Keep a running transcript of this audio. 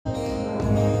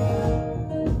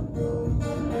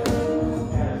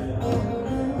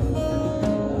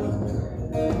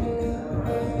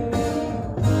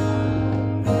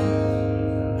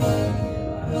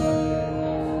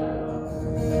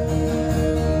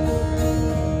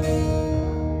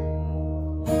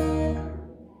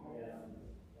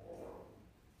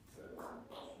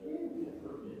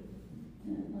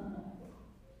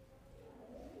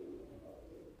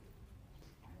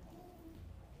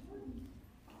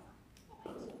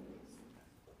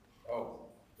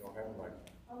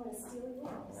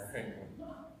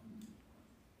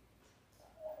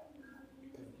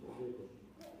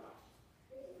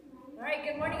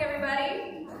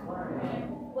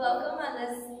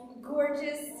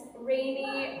gorgeous,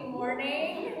 rainy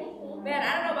morning. Man,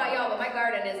 I don't know about y'all, but my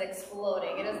garden is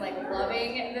exploding. It is like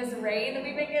loving this rain that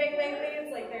we've been getting lately.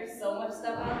 It's like there's so much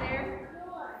stuff out there.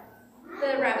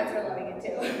 The rabbits are loving it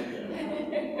too.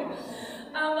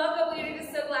 Welcome. We're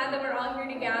just so glad that we're all here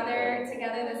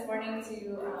together this morning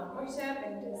to worship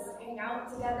and just hang out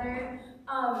together.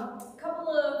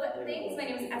 Couple of things. My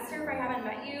name is Esther. If I haven't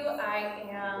met you, I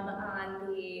am on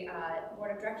the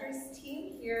board of directors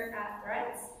team here at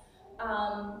Threads.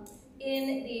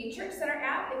 In the Church Center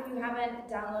app, if you haven't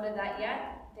downloaded that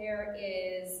yet, there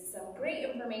is some great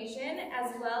information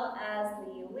as well as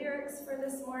the lyrics for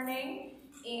this morning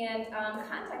and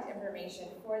contact information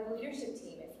for the leadership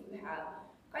team. If you have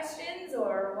questions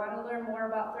or want to learn more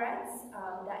about Threads,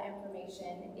 that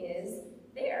information is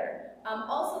there.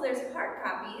 Also, there's hard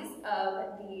copies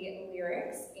of the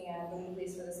lyrics and the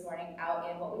weeklies for this morning out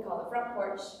in what we call the front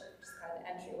porch, which is kind of the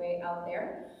entryway out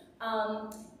there.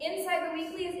 Inside the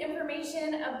weekly is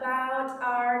information about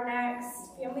our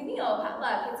next family meal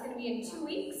potluck. It's going to be in 2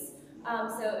 weeks.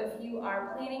 So if you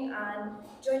are planning on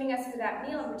joining us for that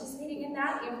meal and participating in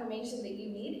that, the information that you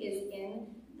need is in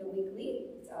the weekly.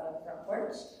 It's out on the front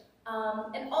porch.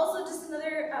 And also just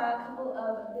another couple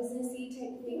of businessy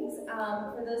type things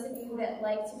for those of you that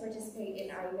like to participate in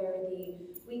either the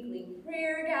weekly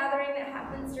prayer gathering that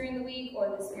happens during the week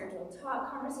or the spiritual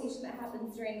talk conversation that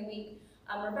happens during the week.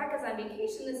 Rebecca's on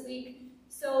vacation this week,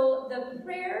 so the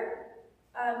prayer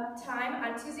time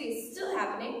on Tuesday is still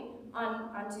happening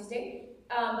on Tuesday,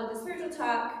 but the spiritual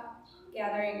talk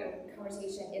gathering or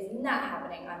conversation is not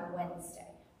happening on Wednesday.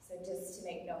 So just to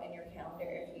make note in your calendar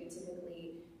if you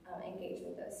typically engage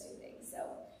with those two things. So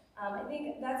I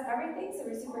think that's everything. So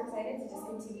we're super excited to just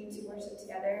continue to worship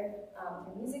together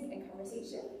through music and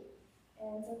conversation.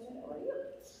 And so I'll turn it over to you.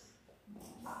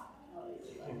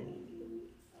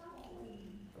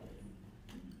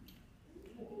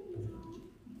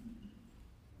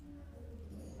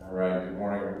 All right, good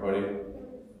morning, everybody.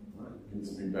 Good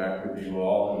to be back with you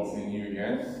all and seeing you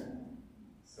again.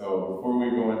 So before we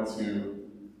go into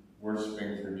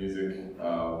worshiping through music,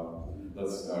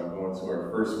 let's go into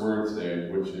our first word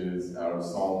today, which is out of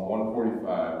Psalm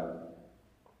 145,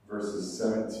 verses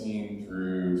 17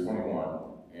 through 21.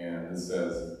 And it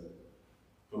says,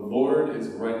 "The Lord is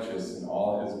righteous in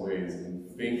all his ways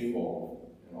and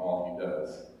faithful in all he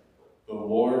does. The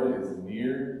Lord is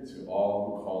near to all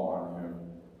who call on him,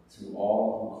 to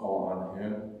all who call on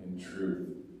him in truth.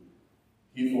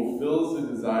 He fulfills the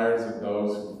desires of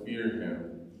those who fear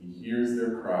him. He hears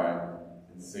their cry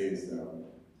and saves them.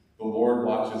 The Lord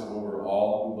watches over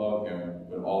all who love him,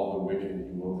 but all the wicked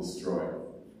he will destroy.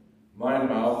 My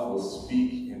mouth will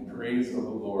speak in praise of the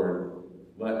Lord.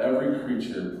 Let every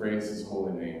creature praise his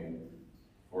holy name,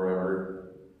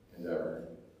 forever and ever."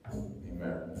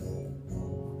 Amen.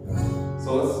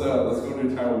 So let's go to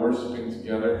a time of worshiping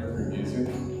together through music.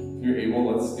 If you're able,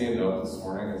 let's stand up this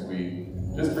morning as we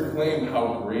just proclaim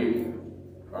how great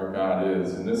our God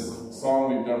is. And this song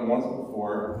we've done once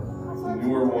before. It's a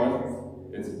newer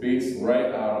one. It's based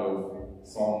right out of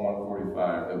Psalm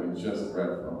 145 that we just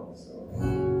read from. So.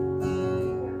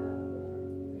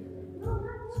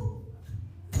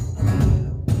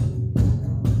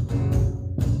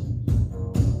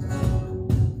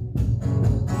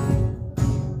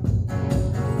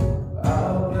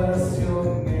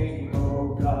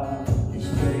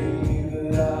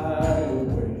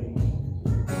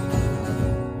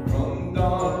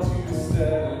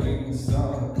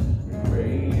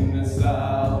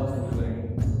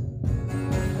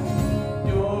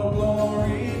 Your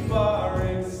glory far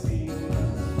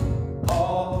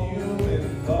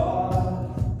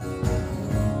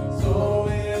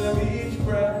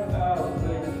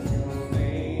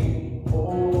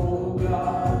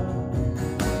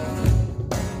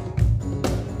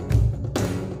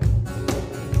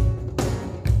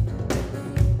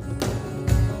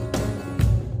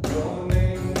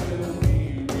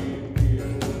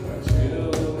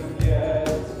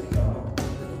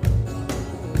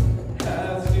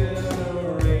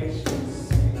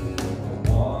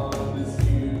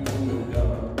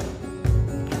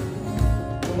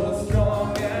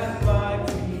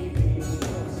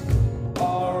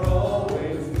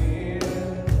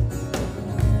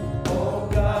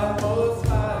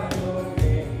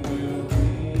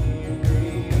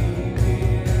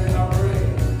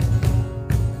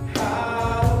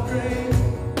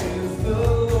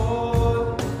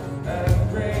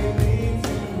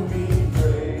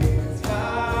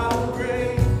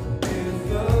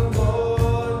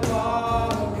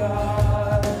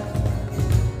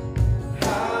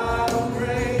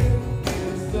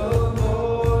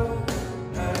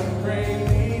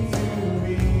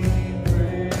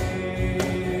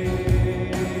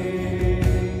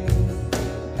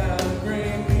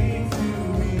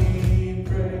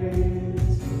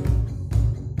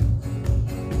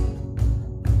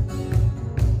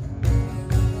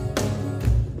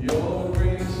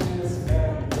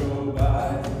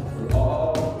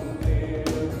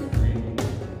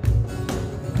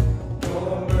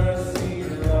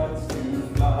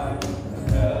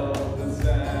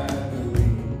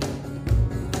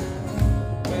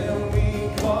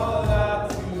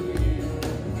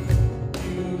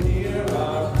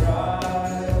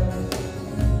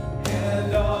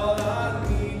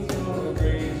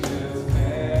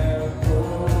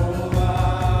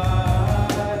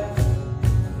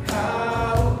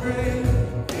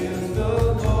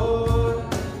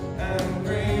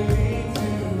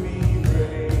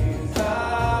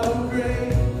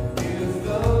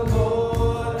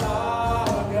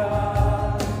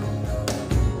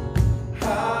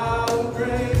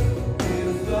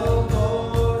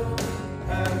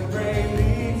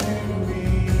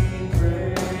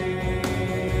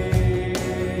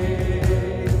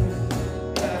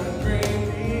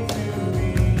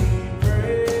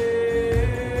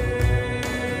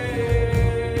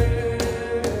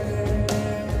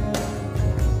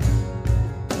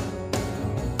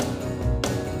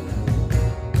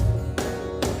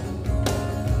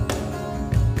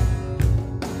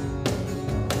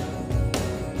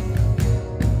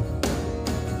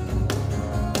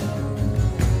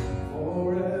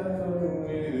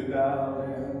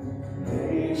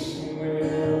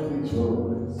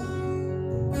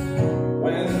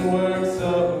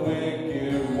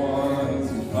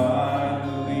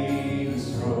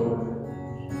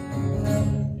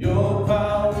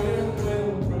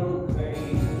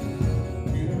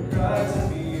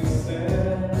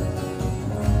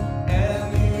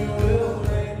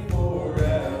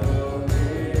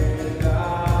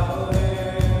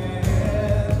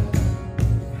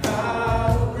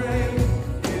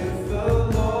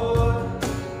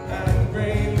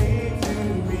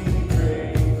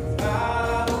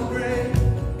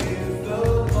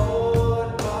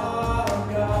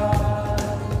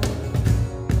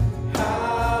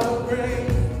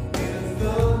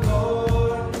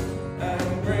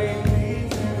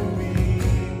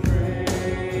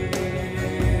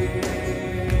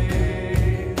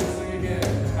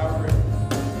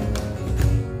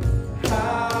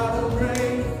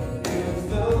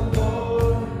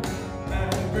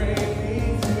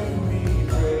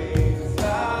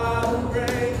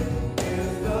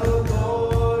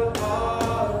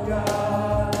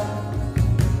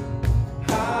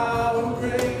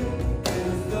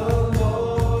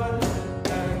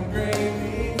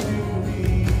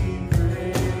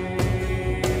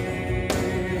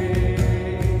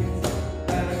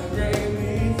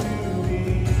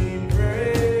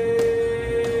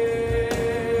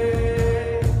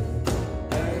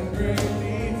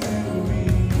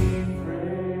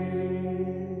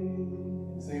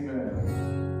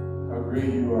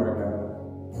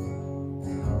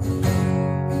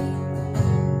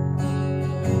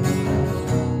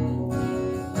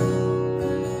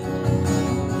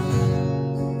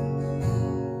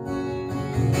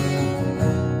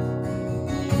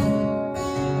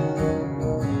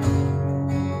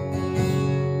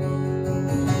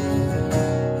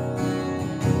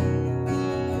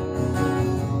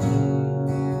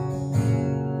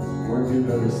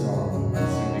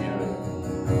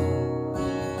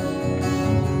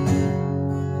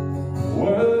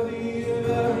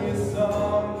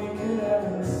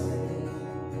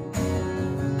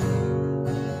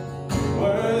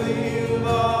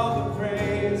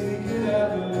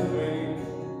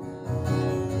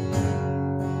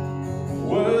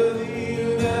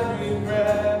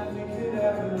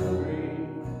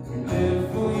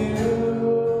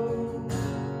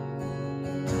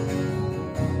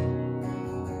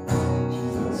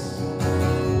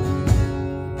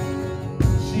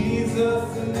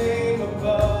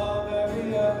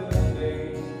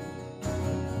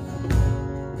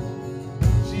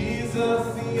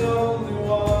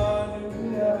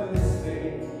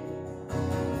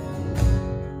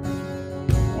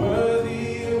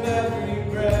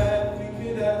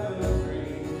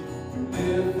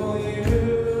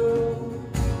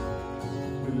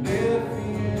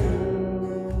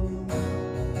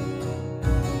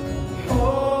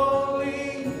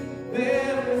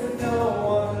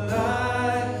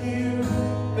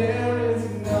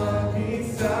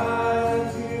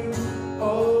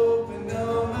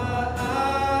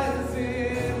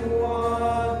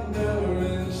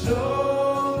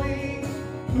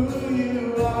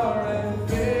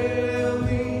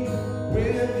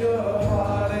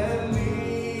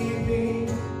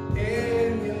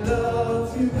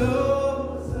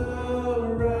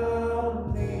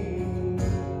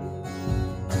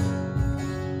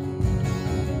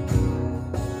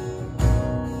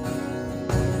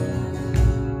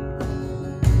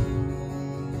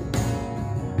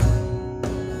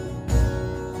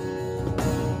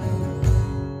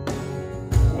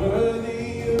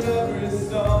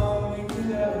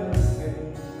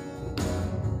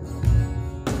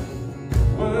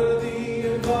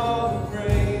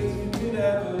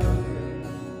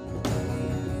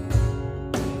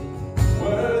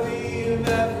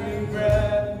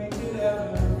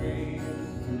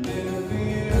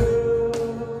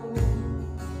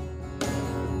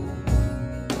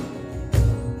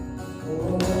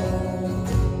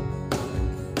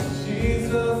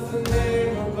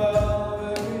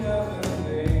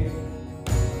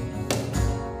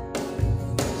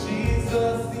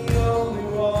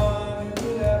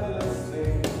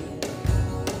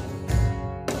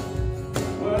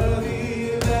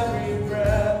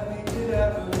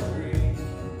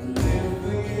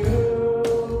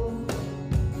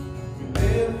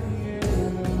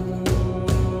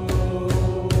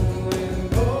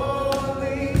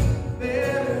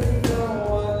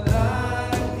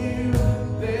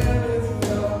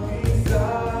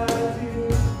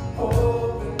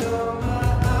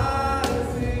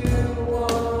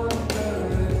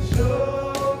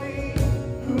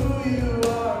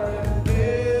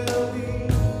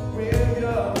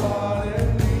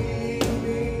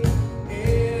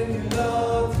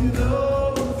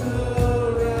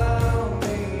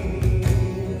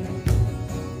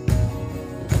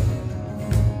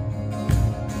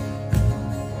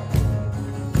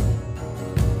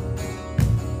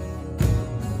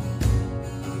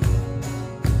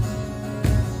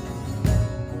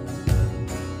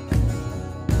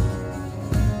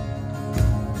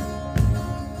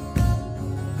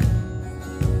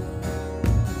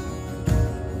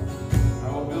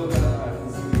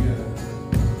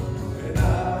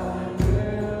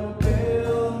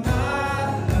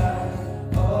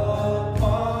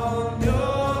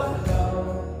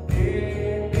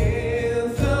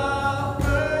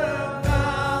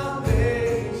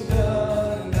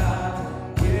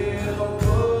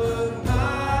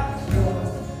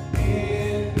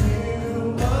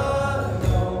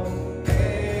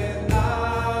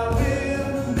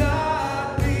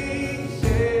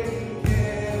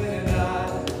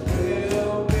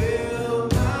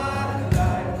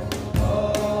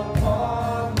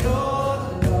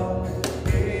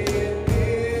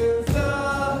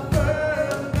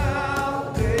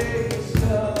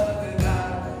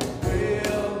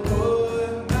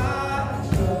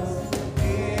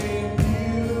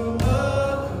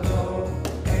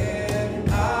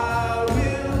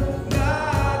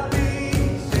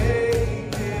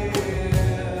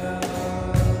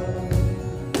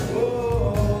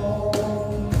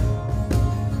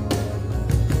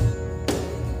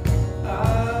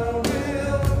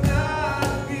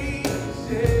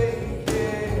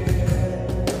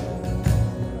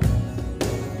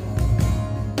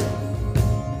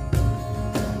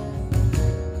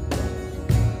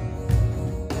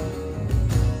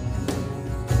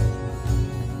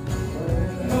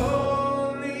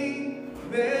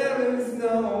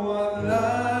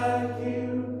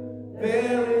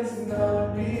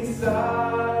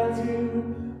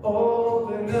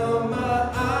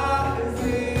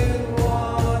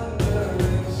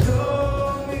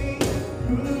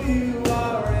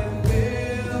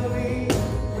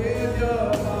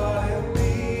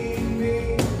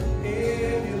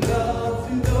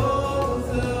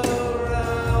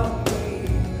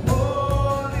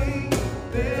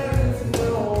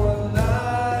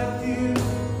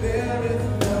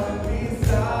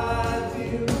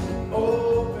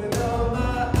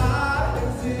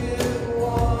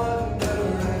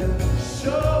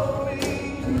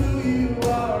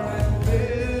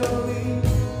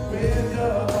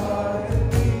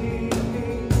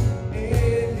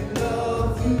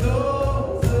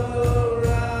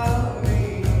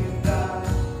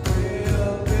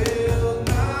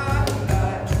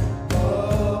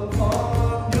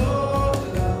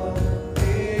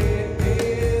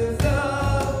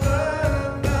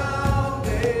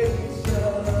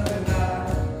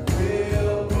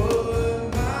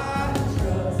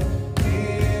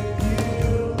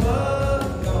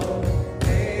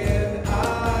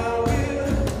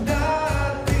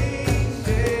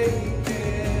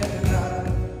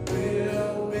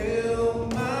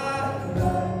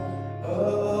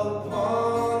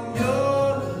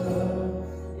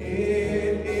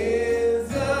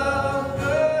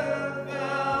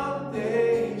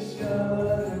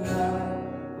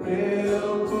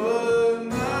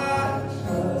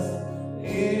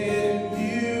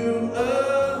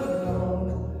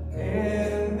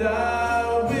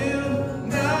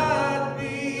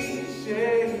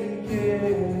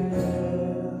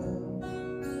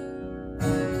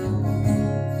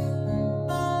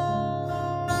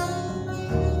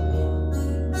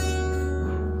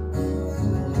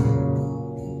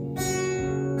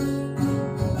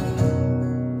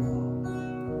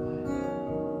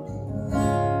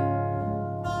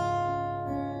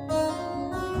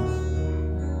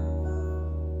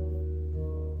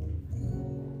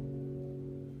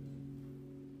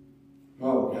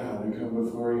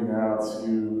before you now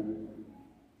to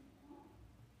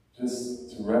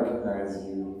just to recognize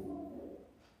you.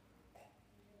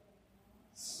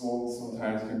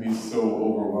 Sometimes can be so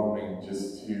overwhelming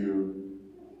just to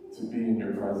be in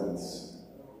your presence,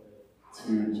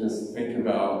 to just think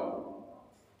about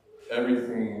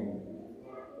everything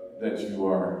that you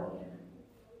are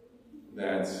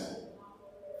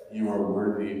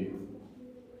worthy,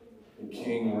 a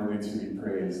king worthy to be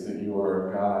praised, that you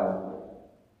are a God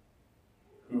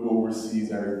who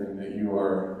oversees everything, that you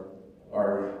are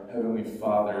our Heavenly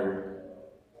Father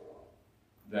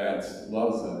that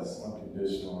loves us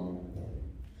unconditionally.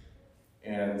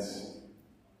 And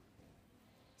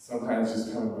sometimes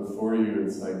just coming before you,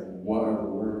 it's like, what are the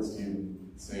words you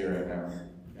say right now?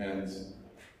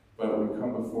 But we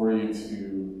come before you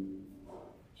to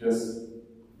just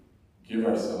give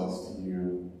ourselves to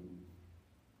you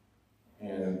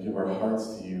and give our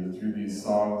hearts to you through these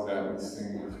songs that we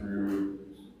sing, through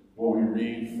what we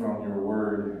read from your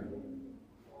word,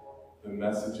 the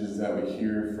messages that we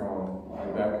hear from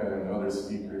Rebecca and other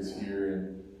speakers here.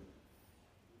 And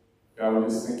God, we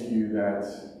just thank you that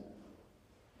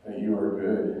you are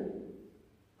good.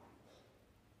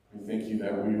 We thank you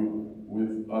that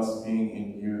with us being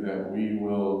in you, that we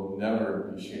will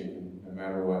never be shaken, no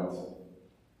matter what.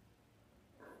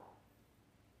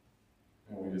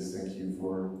 And we just thank you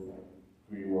for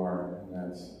who you are, and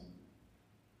that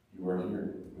you are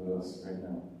here with us right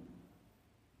now.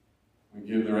 We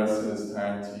give the rest of this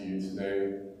time to you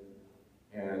today,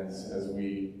 and as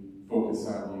we focus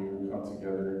on you, come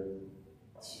together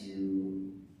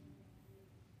to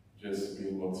just be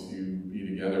able to be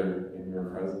together in your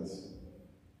presence.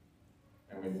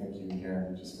 And we thank you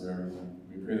again just for everything.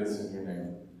 We pray this in your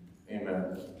name.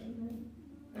 Amen.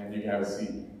 And you can have a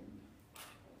seat.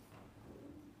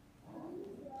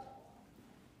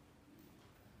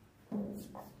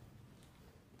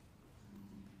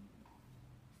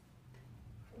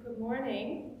 Good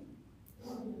morning.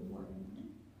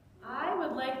 I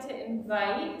would like to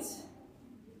invite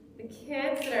the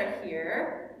kids that are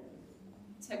here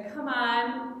to come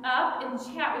on up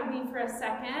and chat with me for a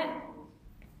second.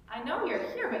 I know you're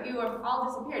here, but you have all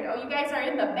disappeared. Oh, you guys are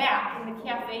in the back, in the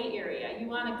cafe area. You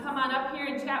want to come on up here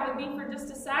and chat with me for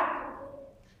just a sec?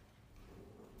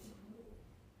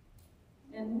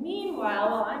 And meanwhile,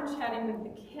 while I'm chatting with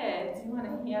the kids, you want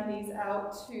to hand these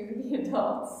out to the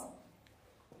adults.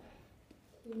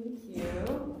 Thank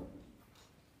you.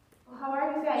 Well, how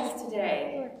are you guys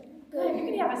today? Good. You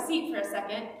can have a seat for a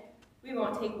second. We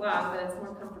won't take long, but it's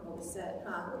more comfortable to sit,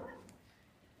 huh?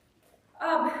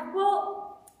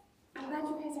 Well, I'm glad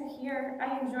you guys are here.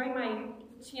 I enjoy my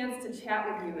chance to chat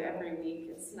with you every week.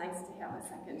 It's nice to have a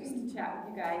second just to chat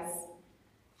with you guys.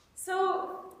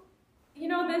 So, you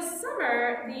know, this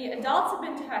summer, the adults have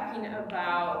been talking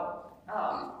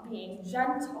about being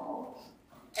gentle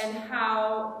and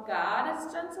how God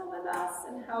is gentle with us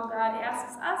and how God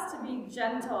asks us to be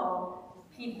gentle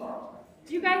people.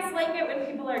 Do you guys like it when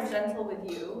people are gentle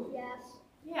with you? Yes.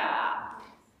 Yeah.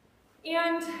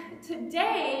 And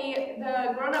today,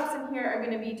 the grown-ups in here are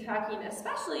going to be talking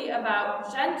especially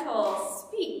about gentle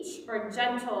speech or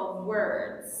gentle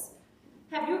words.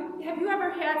 Have you ever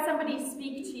had somebody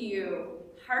speak to you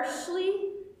harshly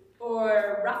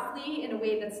or roughly in a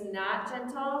way that's not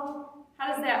gentle?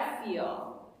 How does that feel?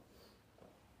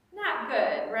 Not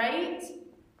good, right?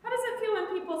 How does it feel when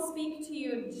people speak to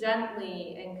you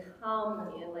gently and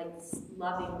calmly and like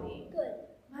lovingly? Good.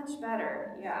 Much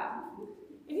better, yeah.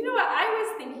 And you know what I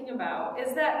was thinking about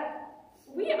is that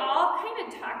we all kind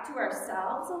of talk to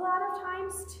ourselves a lot of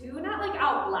times too, not like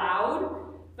out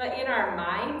loud, but in our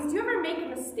minds. Do you ever make a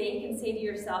mistake and say to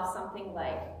yourself something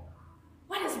like,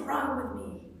 "What is wrong with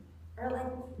me?" Or like,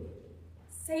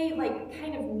 say like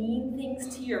kind of mean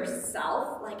things to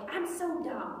yourself, like, "I'm so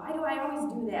dumb. Why do I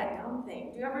always do that dumb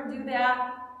thing?" Do you ever do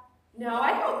that? No,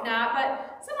 I hope not,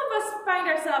 but some of us find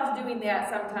ourselves doing that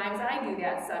sometimes. I do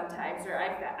that sometimes, or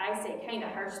I say kind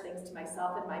of harsh things to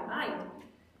myself in my mind.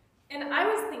 And I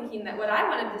was thinking that what I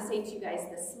wanted to say to you guys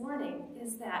this morning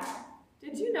is that,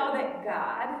 did you know that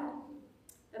God,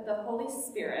 that the Holy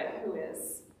Spirit, who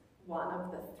is one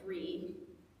of the three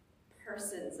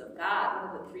persons of God,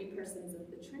 one of the three persons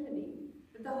of the Trinity,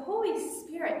 that the Holy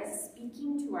Spirit is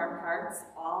speaking to our hearts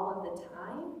all of the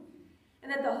time,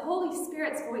 and that the Holy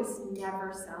Spirit's voice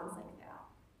never sounds like that.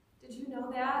 Did you know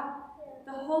that?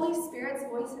 The Holy Spirit's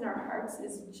voice in our hearts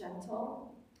is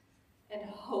gentle and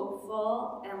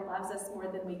hopeful and loves us more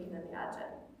than we can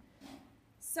imagine.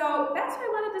 So that's what I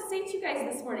wanted to say to you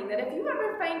guys this morning, that if you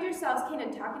ever find yourselves kind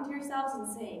of talking to yourselves and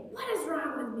saying, "What is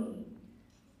wrong with me?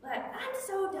 Like, I'm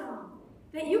so dumb,"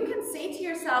 that you can say to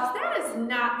yourselves, that is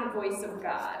not the voice of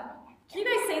God. Can you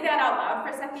guys say that out loud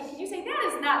for a second? Can you say, that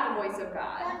is not the voice of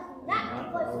God?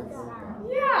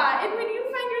 Yeah, and when you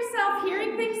find yourself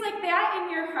hearing things like that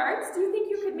in your hearts, do you think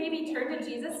you could maybe turn to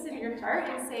Jesus in your heart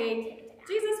and say,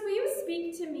 Jesus, will you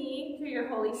speak to me through your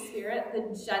Holy Spirit,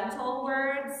 the gentle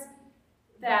words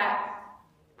that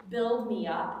build me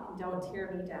up and don't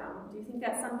tear me down? Do you think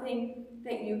that's something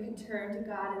that you could turn to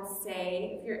God and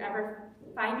say if you're ever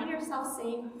finding yourself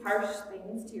saying harsh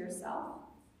things to yourself?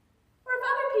 Or if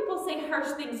other people say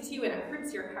harsh things to you and it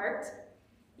hurts your heart,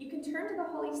 you can turn to the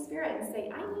Holy Spirit and say,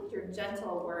 I need your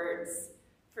gentle words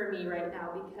for me right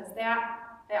now, because that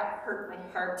hurt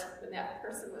my heart when that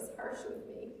person was harsh with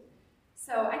me.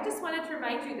 So I just wanted to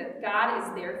remind you that God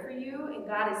is there for you, and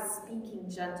God is speaking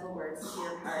gentle words to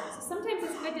your heart. So sometimes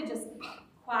it's good to just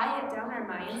quiet down our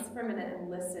minds for a minute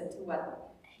and listen to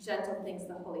what gentle things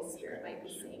the Holy Spirit might be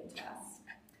saying to us.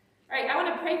 All right, I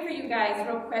want to pray for you guys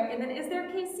real quick. And then is there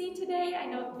KC today? I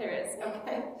know there is.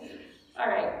 Okay. All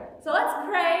right. So let's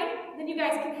pray. Then you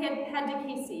guys can head to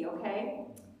KC, okay?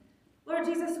 Lord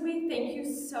Jesus, we thank you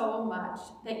so much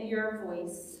that your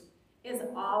voice is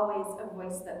always a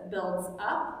voice that builds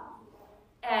up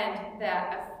and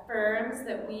that affirms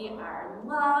that we are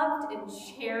loved and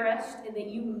cherished and that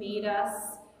you made us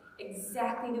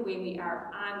exactly the way we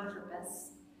are on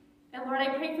purpose. And Lord,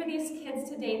 I pray for these kids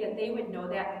today that they would know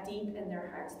that deep in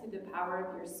their hearts through the power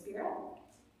of your Spirit,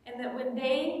 and that when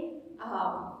they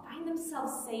find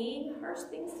themselves saying harsh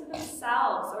things to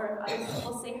themselves, or if other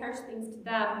people say harsh things to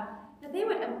them, that they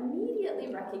would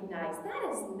immediately recognize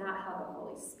that is not how the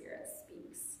Holy Spirit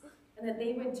speaks, and that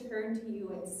they would turn to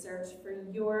you and search for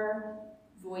your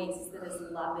voice that is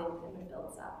loving and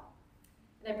builds up.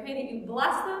 And I pray that you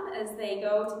bless them as they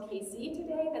go to KC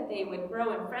today, that they would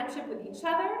grow in friendship with each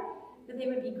other, that they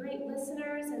would be great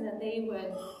listeners, and that they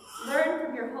would learn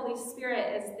from your Holy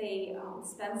Spirit as they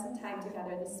spend some time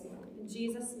together this morning. In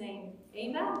Jesus' name,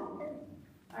 amen.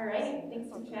 All right, thanks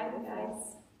for chatting,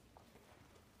 guys.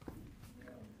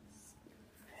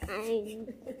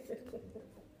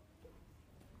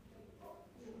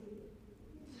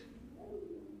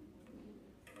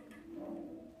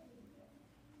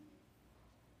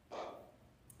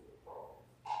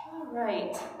 All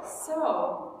right,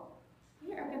 so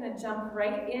we are going to jump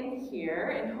right in here,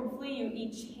 and hopefully you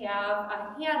each have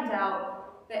a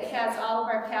handout that has all of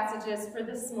our passages for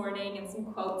this morning and some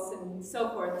quotes and so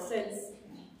forth, since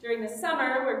during the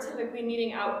summer we're typically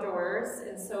meeting outdoors,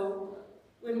 and so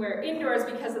when we're indoors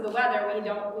because of the weather, we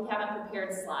haven't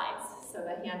prepared slides, so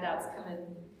the handouts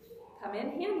come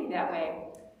in handy that way.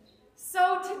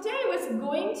 So today was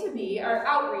going to be our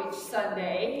outreach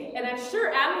Sunday, and I'm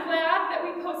sure I'm glad that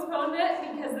we postponed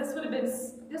it, because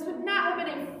this would not have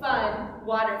been a fun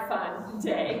water fun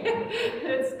day.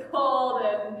 It's cold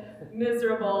and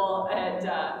miserable, and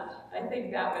I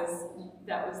think that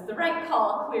was the right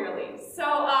call, clearly.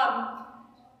 So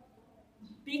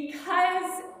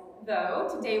because though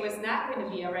today was not going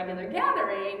to be a regular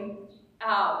gathering,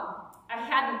 I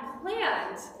hadn't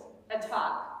planned a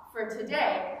talk for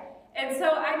today. And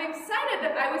so I'm excited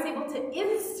that I was able to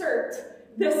insert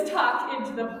this talk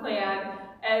into the plan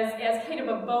as kind of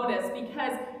a bonus,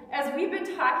 because as we've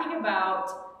been talking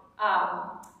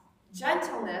about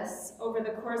gentleness over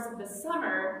the course of the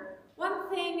summer, one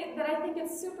thing that I think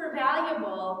is super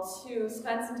valuable to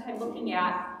spend some time looking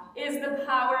at is the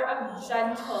power of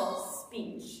gentle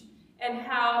speech, and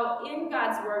how in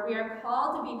God's Word we are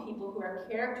called to be people who are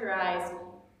characterized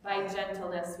by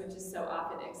gentleness, which is so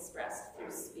often expressed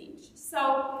through speech.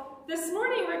 So this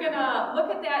morning we're going to look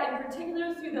at that in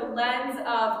particular through the lens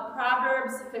of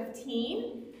Proverbs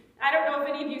 15. I don't know if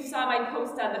any of you saw my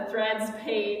post on the Threads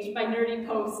page, my nerdy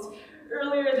post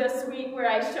earlier this week, where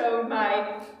I showed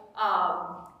my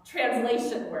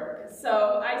translation work.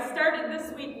 So I started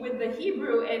this week with the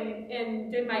Hebrew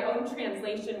and did my own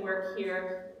translation work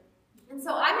here. And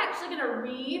so I'm actually going to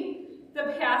read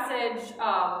the passage,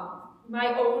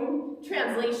 my own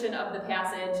translation of the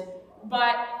passage,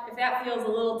 but if that feels a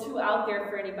little too out there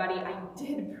for anybody, I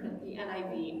did print the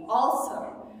NIV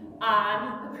also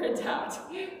on the printout.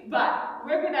 But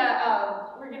we're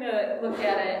gonna look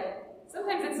at it.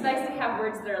 Sometimes it's nice to have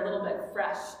words that are a little bit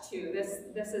fresh too.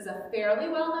 This is a fairly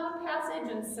well-known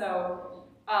passage, and so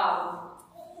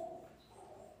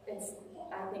it's,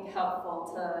 I think,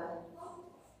 helpful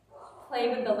to play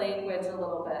with the language a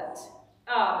little bit.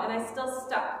 And I still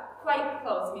stuck quite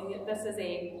close. I mean, this is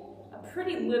a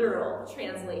pretty literal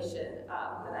translation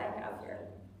that I have here.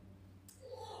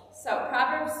 So,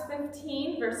 Proverbs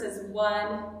 15, verses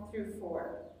 1 through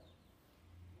 4.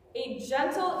 A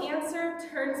gentle answer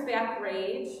turns back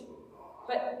rage,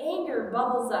 but anger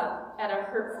bubbles up at a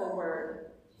hurtful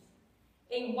word.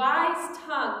 A wise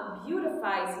tongue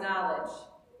beautifies knowledge,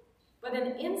 but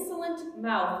an insolent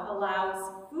mouth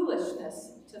allows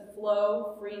foolishness to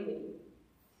flow freely.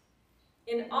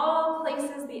 In all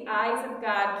places the eyes of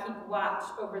God keep watch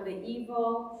over the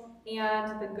evil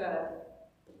and the good.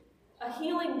 A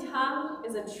healing tongue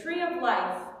is a tree of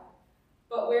life,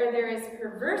 but where there is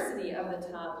perversity of the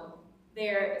tongue,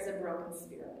 there is a broken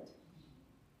spirit.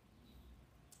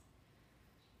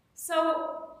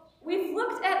 So we've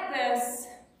looked at this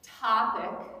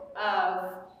topic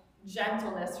of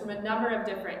gentleness from a number of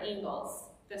different angles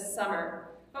this summer.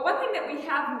 But one thing that we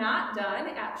have not done,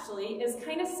 actually, is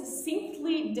kind of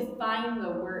succinctly define the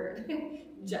word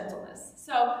gentleness.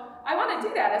 So I want to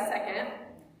do that a second.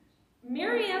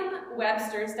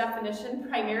 Merriam-Webster's definition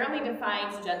primarily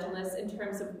defines gentleness in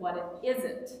terms of what it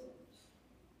isn't.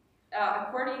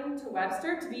 According to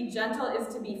Webster, to be gentle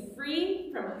is to be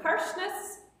free from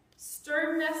harshness,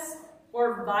 sternness,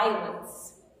 or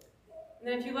violence. And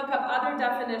then if you look up other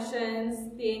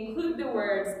definitions, they include the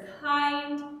words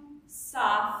kind,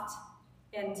 soft,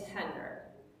 and tender.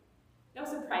 No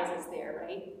surprises there,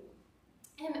 right?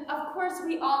 And of course,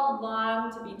 we all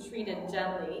long to be treated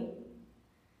gently.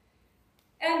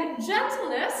 And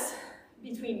gentleness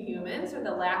between humans, or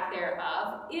the lack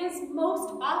thereof, is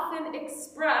most often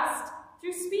expressed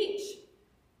through speech,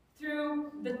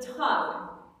 through the tongue,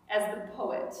 as the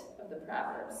poet of the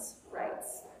Proverbs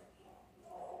writes.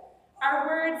 Our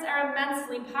words are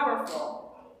immensely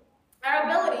powerful. Our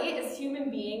ability as human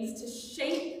beings to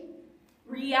shape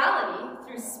reality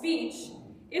through speech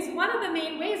is one of the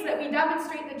main ways that we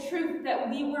demonstrate the truth that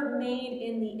we were made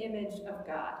in the image of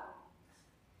God.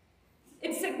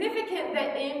 It's significant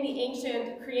that in the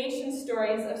ancient creation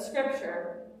stories of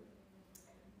Scripture,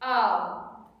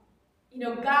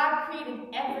 God created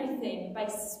everything by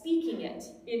speaking it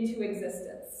into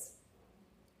existence.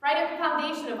 Right at the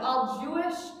foundation of all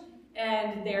Jewish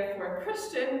and therefore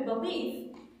Christian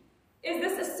belief is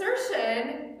this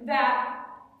assertion that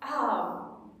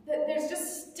there's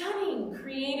just stunning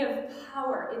creative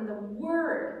power in the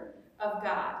Word of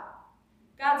God.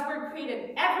 God's Word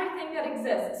created everything that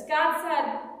exists. God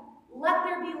said, "Let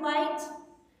there be light,"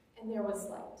 and there was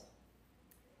light.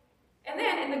 And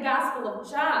then in the Gospel of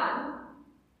John,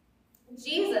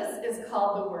 Jesus is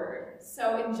called the Word.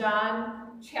 So in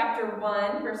John chapter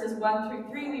 1, verses 1 through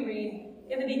 3, we read,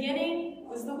 "In the beginning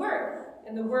was the Word,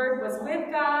 and the Word was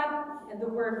with God, and the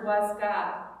Word was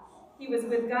God. He was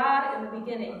with God in the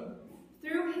beginning.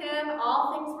 Through him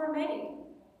all things were made.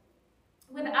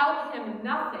 Without him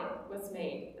nothing was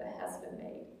made that has been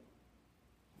made."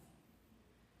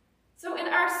 So in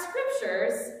our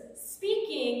scriptures,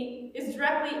 speaking is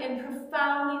directly and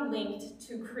profoundly linked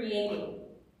to creating.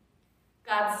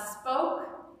 God spoke,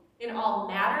 and all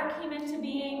matter came into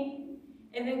being,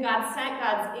 and then God sent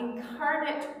God's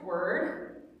incarnate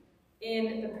Word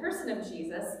in the person of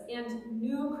Jesus, and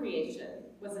new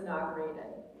creation was inaugurated.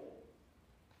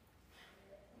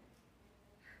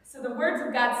 So the words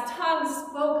of God's tongue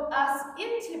spoke us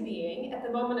into being at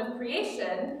the moment of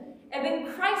creation, and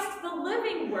then Christ, the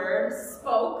living Word,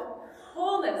 spoke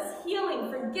wholeness,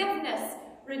 healing, forgiveness,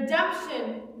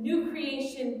 redemption, new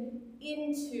creation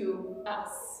into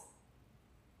us.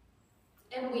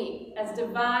 And we, as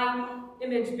divine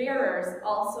image bearers,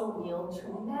 also wield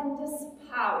tremendous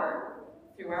power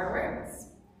through our words.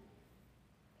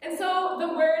 And so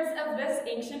the words of this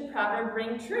ancient proverb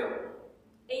ring true.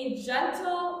 A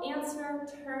gentle answer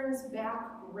turns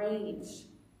back rage.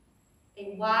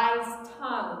 A wise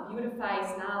tongue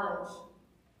beautifies knowledge.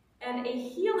 And a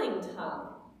healing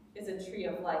tongue is a tree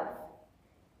of life.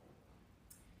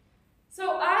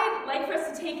 So I'd like for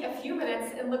us to take a few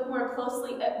minutes and look more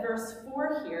closely at verse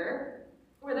 4 here,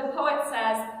 where the poet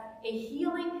says, "A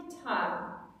healing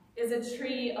tongue is a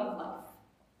tree of life."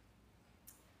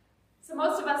 So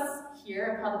most of us here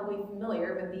are probably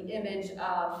familiar with the image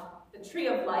of the tree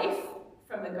of life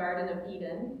from the Garden of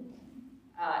Eden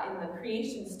in the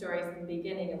creation stories in the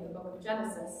beginning of the book of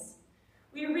Genesis.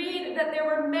 We read that there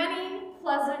were many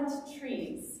pleasant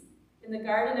trees in the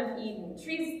Garden of Eden,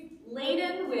 trees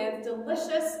laden with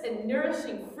delicious and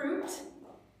nourishing fruit.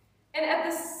 And at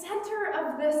the center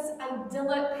of this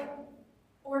idyllic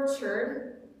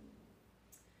orchard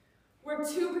were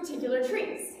two particular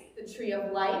trees, the tree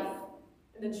of life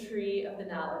and the tree of the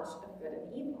knowledge of good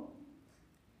and evil.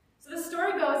 So the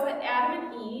story goes that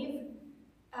Adam and Eve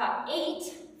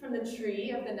ate from the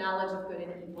tree of the knowledge of good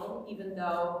and evil, even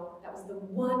though that was the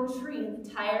one tree in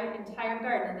the entire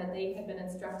garden that they had been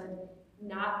instructed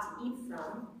not to eat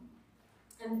from.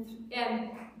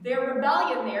 And their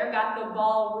rebellion there got the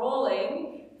ball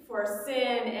rolling for sin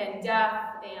and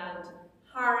death and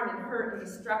harm and hurt and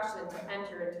destruction to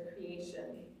enter into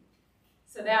creation.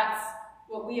 So that's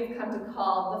what we have come to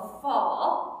call the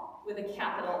fall with a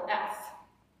capital F.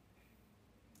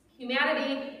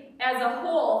 Humanity as a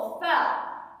whole fell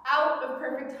out of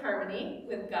perfect harmony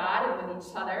with God and with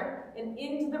each other and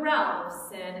into the realm of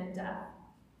sin and death.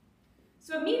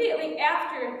 So immediately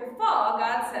after the fall,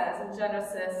 God says in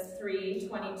Genesis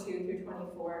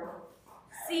 3:22-24,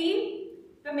 "See,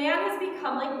 the man has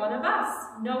become like one of us,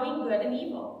 knowing good and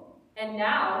evil. And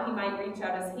now he might reach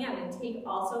out his hand and take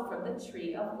also from the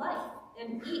tree of life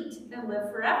and eat and live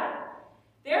forever.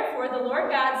 Therefore the Lord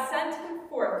God sent him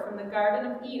forth from the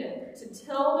Garden of Eden to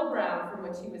till the ground from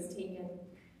which he was taken.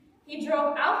 He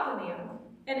drove out the man,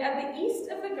 and at the east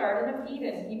of the Garden of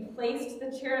Eden he placed the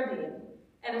cherubim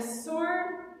and a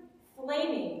sword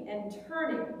flaming and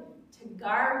turning to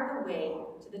guard the way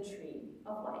to the tree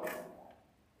of life."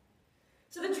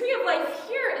 So the tree of life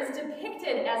here is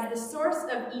depicted as the source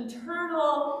of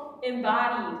eternal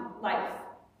embodied life.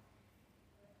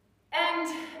 And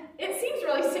it seems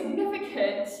really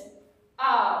significant.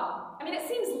 It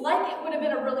seems like it would have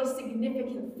been a really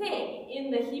significant thing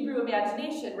in the Hebrew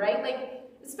imagination, right? Like,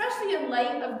 especially in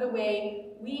light of the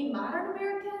way we modern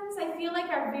Americans, I feel like,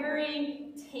 are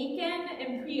very taken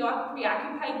and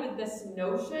preoccupied with this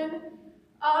notion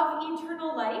of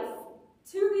eternal life,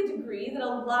 to the degree that a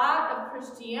lot of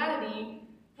Christianity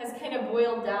has kind of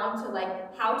boiled down to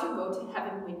like how to go to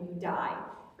heaven when you die,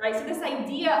 right? So this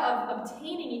idea of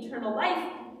obtaining eternal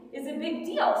life is a big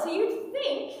deal. So you'd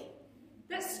think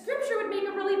that Scripture would make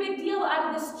a really big deal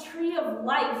out of this tree of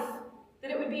life,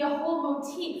 that it would be a whole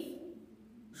motif.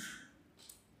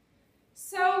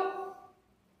 So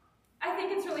I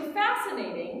think it's really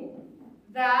fascinating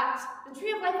that the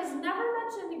tree of life is never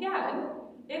mentioned again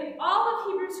in all of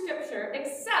Hebrew Scripture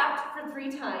except for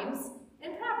 3 times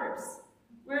in Proverbs,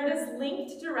 where it is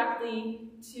linked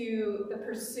directly to the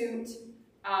pursuit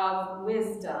of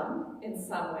wisdom in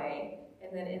some way,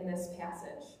 and then in this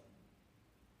passage.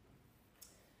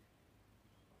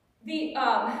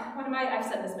 I've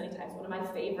said this many times, one of my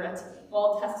favorite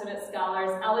Old Testament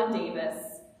scholars, Ellen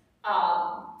Davis,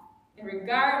 in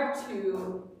regard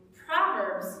to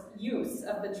Proverbs' use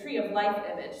of the tree of life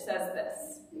image, says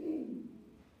this: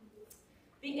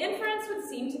 "The inference would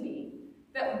seem to be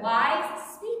that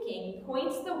wise speaking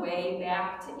points the way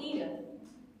back to Eden.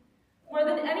 More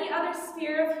than any other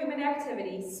sphere of human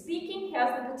activity, speaking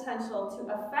has the potential to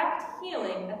affect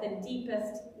healing at the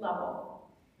deepest level.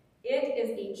 It is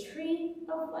a tree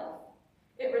of life.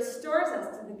 It restores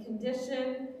us to the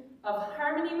condition of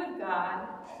harmony with God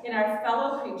in our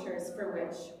fellow creatures for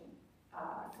which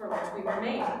we were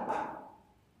made.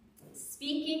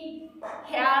 Speaking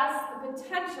has the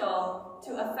potential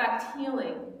to affect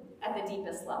healing at the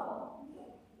deepest level."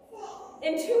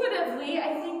 Intuitively,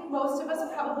 I think most of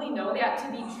us probably know that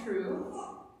to be true.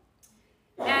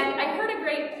 And I heard a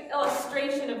great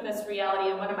illustration of this reality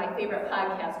in one of my favorite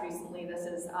podcasts recently. This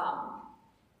is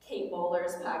Kate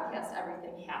Bowler's podcast,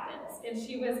 Everything Happens. And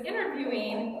she was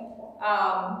interviewing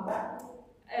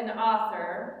an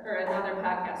author, or another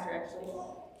podcaster actually.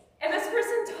 And this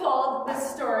person told the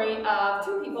story of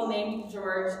 2 people named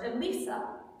George and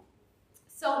Lisa.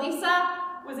 So Lisa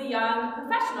was a young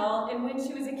professional, and when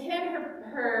she was a kid,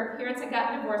 her parents had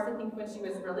gotten divorced, I think, when she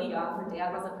was really young. Her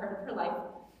dad wasn't part of her life.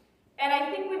 And I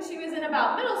think when she was in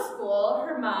about middle school,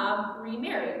 her mom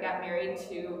remarried, got married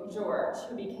to George,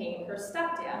 who became her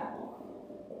stepdad.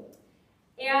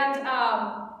 And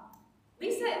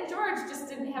Lisa and George just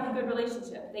didn't have a good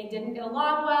relationship. They didn't get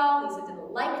along well. Lisa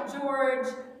didn't like George.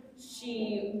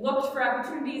 She looked for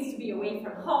opportunities to be away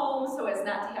from home so as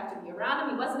not to have to be around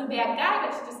him. He wasn't a bad guy,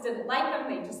 but she just didn't like him.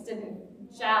 They just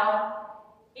didn't gel.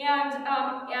 And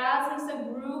as Lisa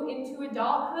grew into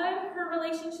adulthood, her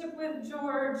relationship with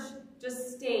George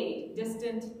just stayed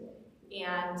distant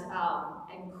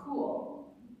and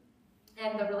cool.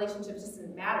 And the relationship just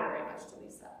didn't matter very much to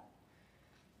Lisa.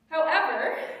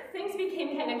 However, things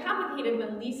became kind of complicated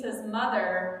when Lisa's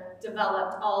mother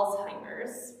developed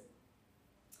Alzheimer's.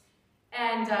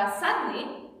 And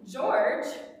suddenly, George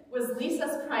was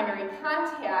Lisa's primary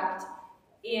contact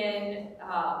in,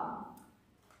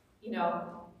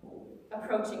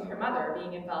 approaching her mother,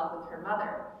 being involved with her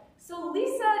mother. So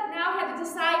Lisa now had to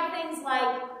decide things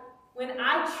like, when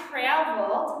I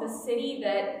travel to the city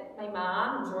that my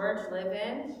mom and George live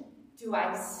in, do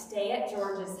I stay at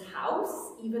George's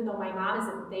house, even though my mom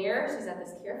isn't there? She's at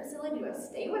this care facility. Do I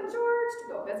stay with George to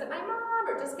go visit my mom?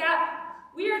 Or just got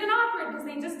weird and awkward because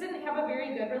they just didn't have a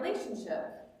very good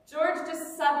relationship. George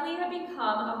just suddenly had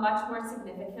become a much more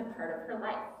significant part of her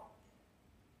life.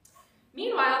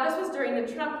 Meanwhile, this was during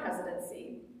the Trump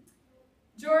presidency.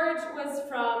 George was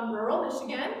from rural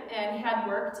Michigan and had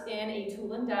worked in a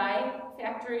tool and die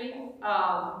factory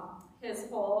his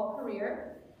whole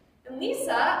career. And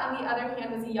Lisa, on the other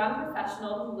hand, was a young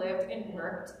professional who lived and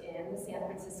worked in the San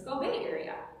Francisco Bay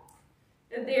Area.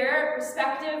 Their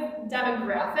respective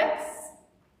demographics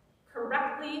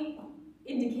correctly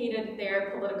indicated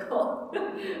their political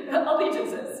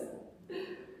allegiances.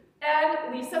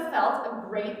 And Lisa felt a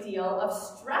great deal of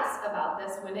stress about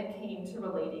this when it came to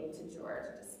relating to George.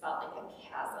 It just felt like a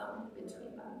chasm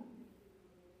between them.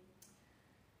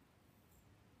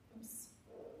 Oops.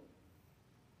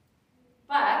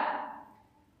 But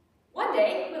one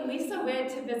day, when Lisa went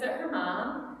to visit her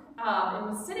mom and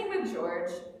was sitting with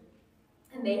George,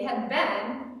 and they had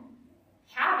been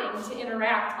having to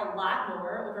interact a lot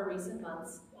more over recent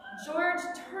months, George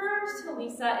turned to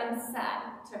Lisa and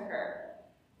said to her,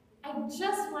 "I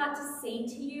just want to say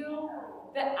to you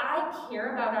that I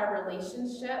care about our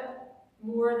relationship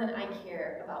more than I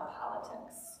care about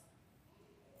politics."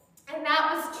 And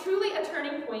that was truly a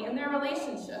turning point in their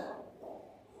relationship.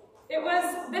 It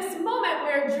was this moment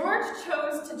where George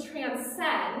chose to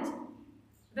transcend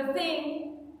the thing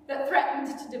that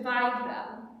threatened to divide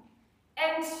them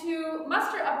and to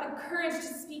muster up the courage to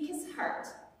speak his heart,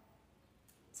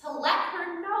 to let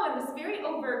her know in this very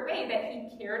overt way that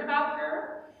he cared about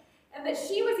her and that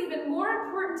she was even more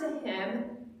important to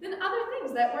him than other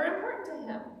things that were important to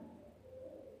him.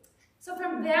 So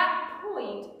from that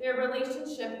point, their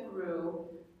relationship grew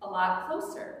a lot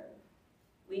closer.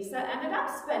 Lisa ended up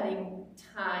spending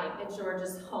time at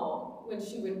George's home when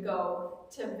she would go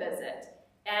to visit.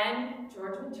 And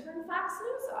George would turn Fox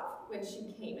News off when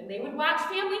she came, and they would watch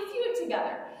Family Feud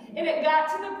together. And it got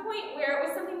to the point where it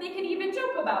was something they could even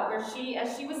joke about, where she,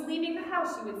 as she was leaving the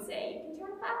house, she would say, "You can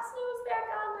turn Fox News back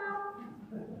on now."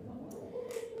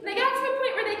 And they got to a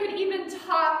point where they could even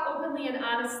talk openly and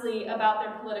honestly about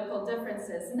their political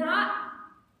differences, not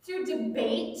through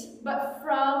debate, but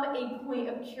from a point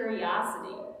of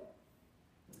curiosity.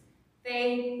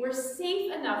 They were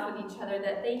safe enough with each other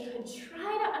that they could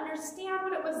try to understand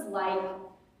what it was like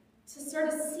to sort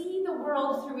of see the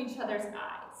world through each other's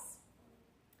eyes.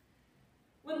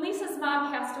 When Lisa's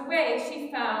mom passed away,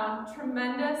 she found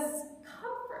tremendous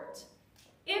comfort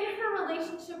in her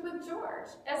relationship with George,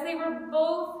 as they were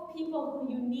both people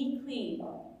who uniquely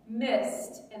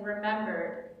missed and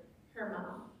remembered her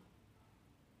mom.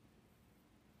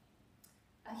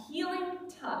 A healing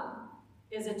tongue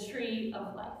is a tree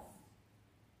of life.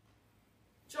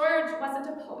 George wasn't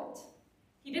a poet.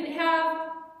 He didn't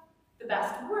have the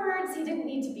best words. He didn't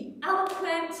need to be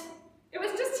eloquent. It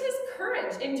was just his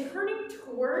courage in turning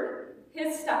toward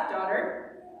his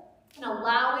stepdaughter and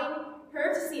allowing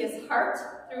her to see his heart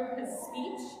through his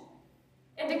speech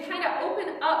and to kind of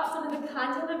open up some of the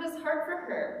content of his heart for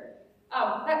her.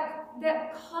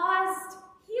 That caused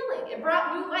healing. It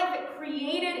brought new life. It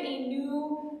created a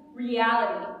new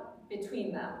reality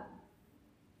between them.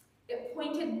 It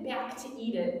pointed back to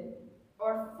Eden,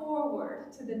 or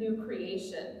forward to the new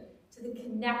creation, to the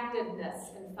connectedness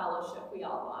and fellowship we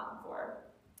all long for.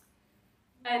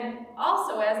 And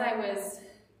also, as I was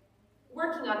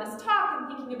working on this talk and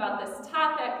thinking about this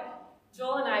topic,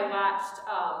 Joel and I watched,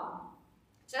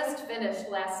 just finished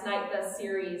last night, the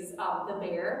series The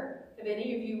Bear. Have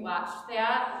any of you watched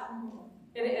that?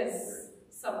 It is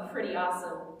some pretty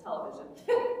awesome television.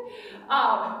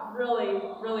 Really,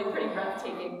 really pretty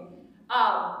breathtaking.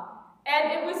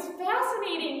 And it was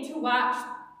fascinating to watch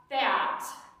that,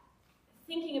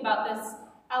 thinking about this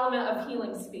element of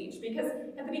healing speech, because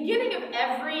at the beginning of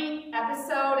every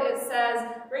episode it says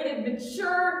rated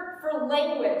mature for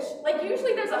language. Like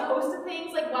usually there's a host of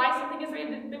things like why something is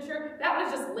rated mature. That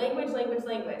was just language, language,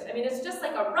 language. I mean, it's just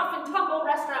like a rough and tumble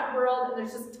restaurant world, and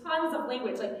there's just tons of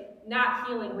language, like not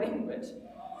healing language.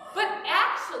 But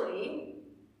actually,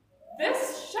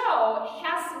 this show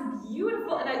has some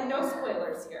beautiful, and no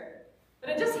spoilers here, but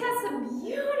it just has some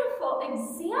beautiful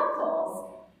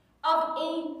examples of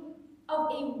a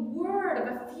word, of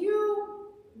a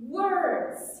few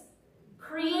words,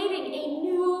 creating a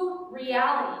new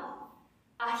reality,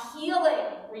 a healing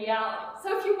reality.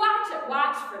 So if you watch it,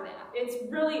 watch for that. It's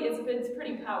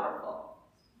pretty powerful.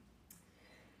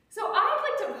 So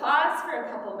I'd like to pause for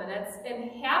a couple minutes and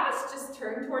have us just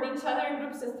turn toward each other in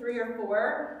groups of 3 or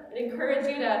 4 and encourage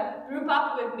you to group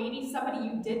up with maybe somebody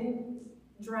you didn't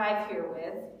drive here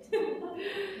with.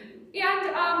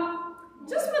 And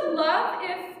just would love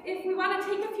if we want to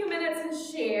take a few minutes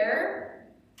and share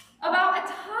about a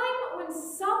time when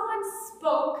someone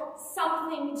spoke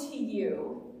something to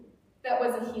you that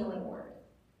was a healing word.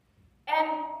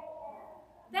 And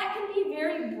that can be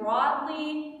very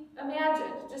broadly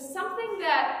imagined. Just something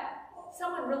that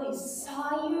someone really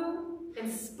saw you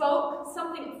and spoke,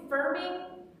 something affirming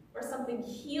or something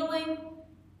healing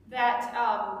that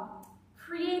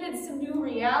created some new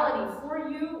reality for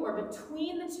you or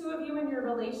between the two of you in your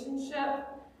relationship.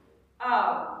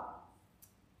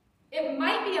 It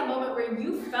might be a moment where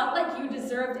you felt like you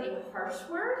deserved a harsh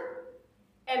word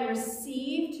and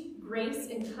received grace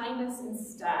and kindness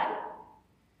instead.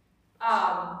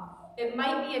 It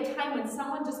might be a time when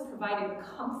someone just provided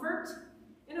comfort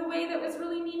in a way that was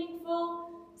really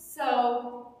meaningful.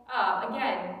 So,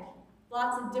 again,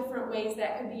 lots of different ways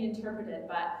that could be interpreted,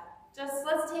 but just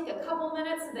let's take a couple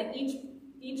minutes so that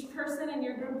each person in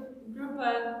your group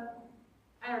of,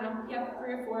 I don't know, yeah,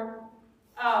 3 or 4,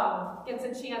 gets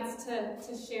a chance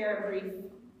to share a brief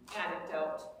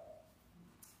anecdote.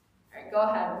 All right, go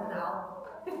ahead, and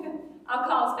I'll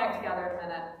call us back together in a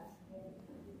minute.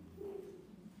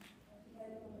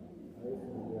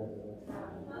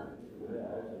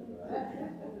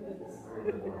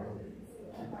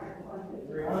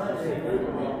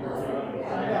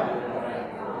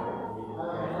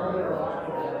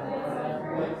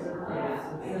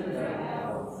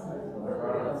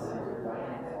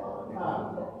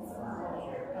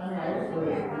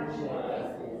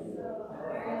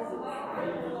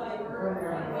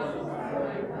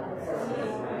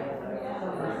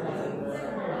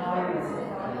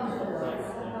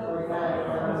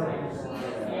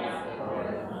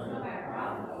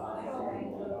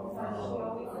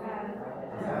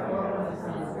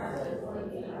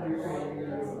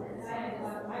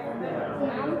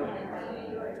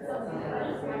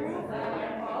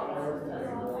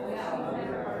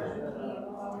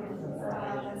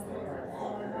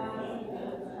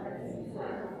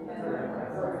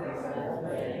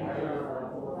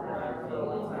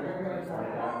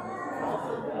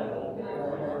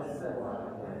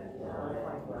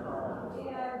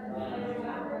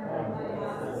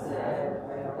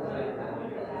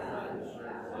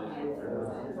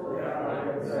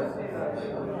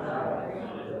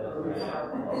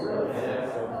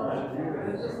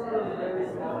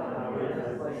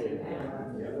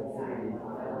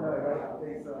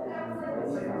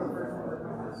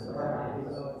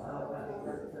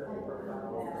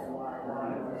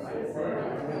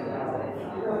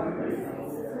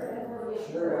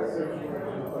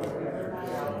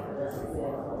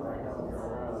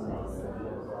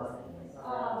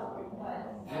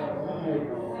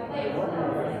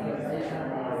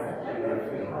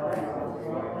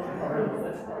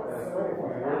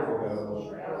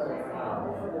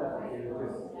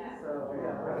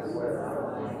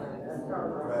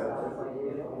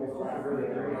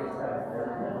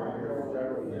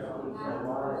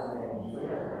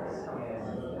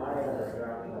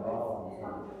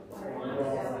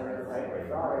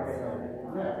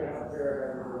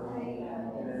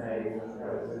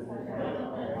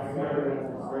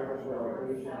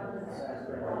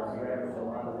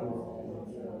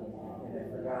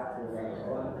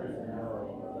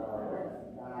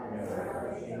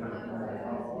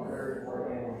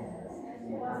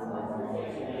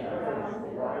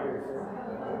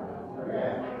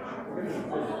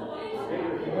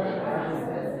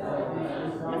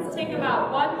 Let's take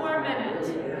about 1 more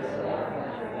minute.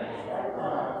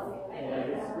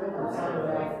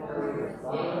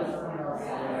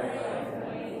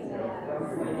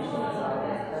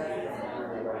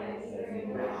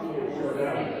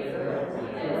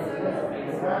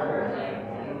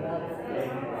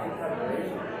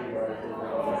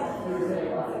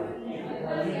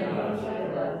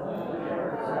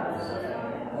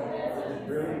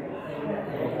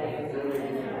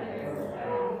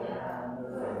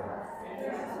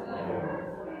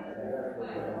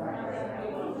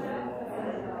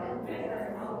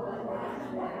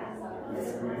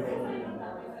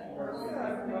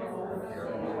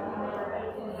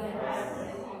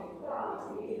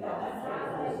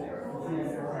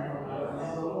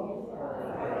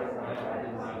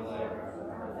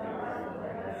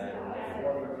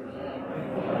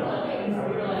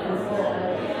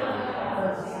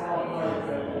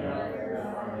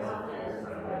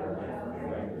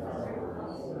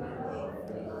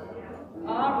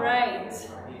 All right.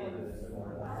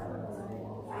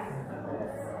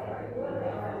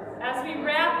 As we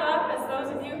wrap up, as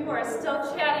those of you who are still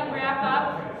chatting wrap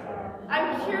up,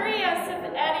 I'm curious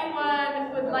if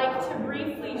anyone would like to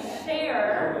briefly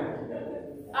share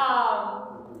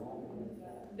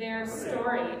their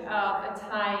story of a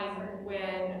time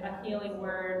when a healing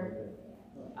word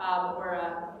or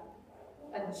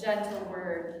a gentle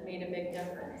word made a big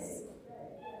difference.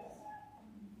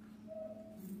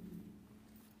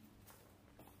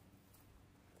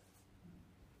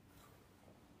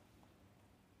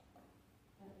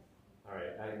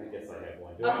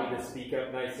 Do I need to speak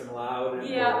up nice and loud?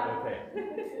 Yeah. Okay.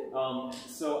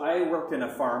 So I worked in a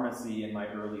pharmacy in my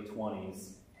early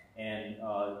 20s, and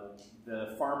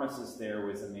the pharmacist there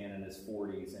was a man in his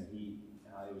 40s, and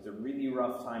it was a really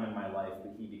rough time in my life,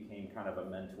 but he became kind of a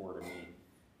mentor to me.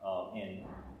 And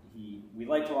we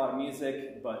liked a lot of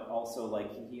music, but also like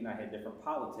he and I had different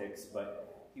politics,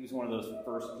 but he was one of those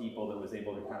first people that was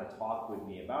able to kind of talk with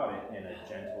me about it in a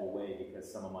gentle way,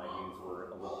 because some of my views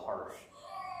were a little harsh.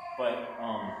 But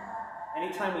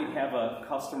anytime we'd have a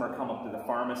customer come up to the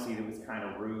pharmacy that was kind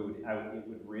of rude, it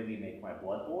would really make my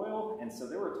blood boil. And so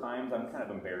there were times, I'm kind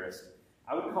of embarrassed,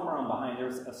 I would come around behind. There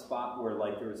was a spot where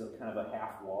like there was a kind of a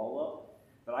half wall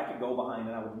up that I could go behind,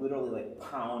 and I would literally like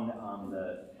pound on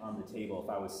the table if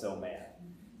I was so mad.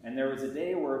 And there was a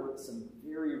day where some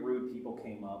very rude people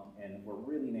came up and were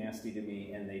really nasty to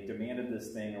me, and they demanded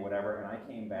this thing or whatever, and I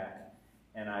came back,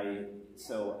 and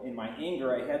so in my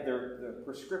anger, I had the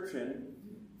prescription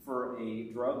for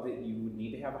a drug that you would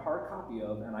need to have a hard copy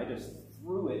of, and I just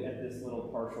threw it at this little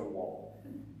partial wall.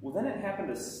 Well, then it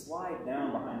happened to slide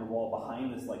down behind the wall,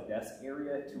 behind this like desk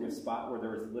area, to a spot where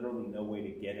there was literally no way to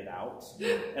get it out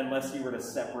unless you were to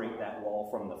separate that wall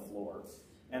from the floor.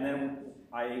 And then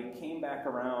I came back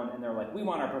around, and they're like, "We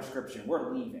want our prescription,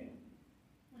 we're leaving."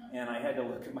 And I had to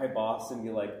look at my boss and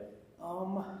be like,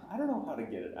 I don't know how to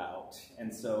get it out.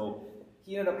 And so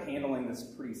he ended up handling this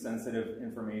pretty sensitive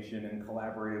information and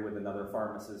collaborated with another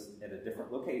pharmacist at a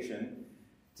different location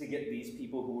to get these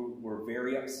people who were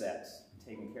very upset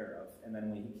taken care of. And then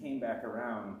when he came back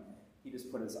around, he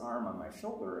just put his arm on my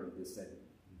shoulder and he just said,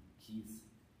 "Keith,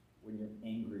 when you're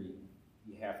angry,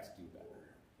 you have to do better."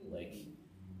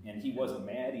 And he wasn't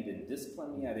mad, he didn't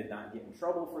discipline me, I did not get in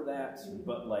trouble for that,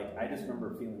 but I just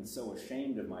remember feeling so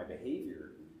ashamed of my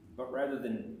behavior. But rather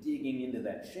than digging into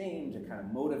that shame to kind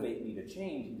of motivate me to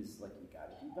change, he just you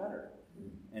gotta do better.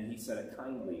 And he said it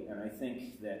kindly, and I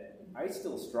think that I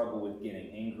still struggle with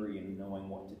getting angry and knowing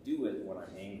what to do with when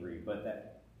I'm angry, but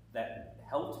that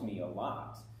helped me a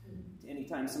lot.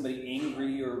 Anytime somebody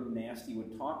angry or nasty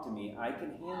would talk to me, I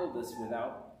can handle this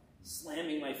without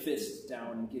slamming my fist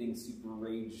down and getting super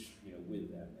rage,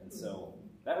 with them. And so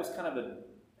that was kind of a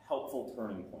helpful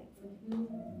turning point for me.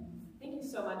 Thank you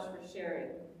so much for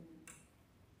sharing.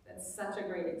 That's such a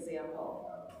great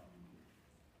example.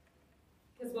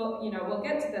 Because we'll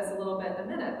get to this a little bit in a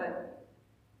minute, but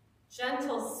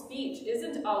gentle speech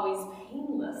isn't always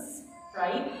painless,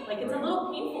 right? It's a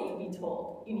little painful to be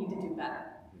told you need to do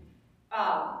better.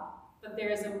 But there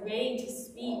is a way to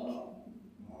speak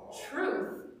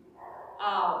truth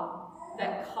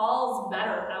that calls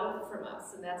better out from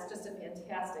us, and that's just a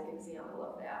fantastic example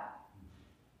of that.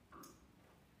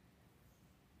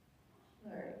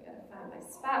 All right, gotta find my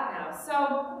spot now.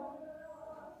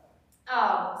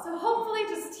 So hopefully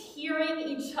just hearing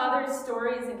each other's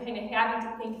stories and kind of having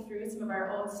to think through some of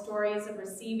our own stories of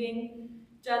receiving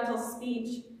gentle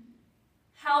speech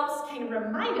helps kind of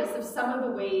remind us of some of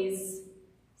the ways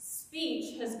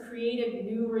speech has created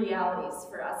new realities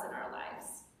for us in our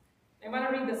lives. I want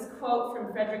to read this quote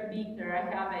from Frederick Buechner.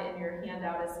 I have it in your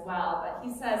handout as well, but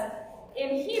he says, "In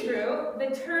Hebrew,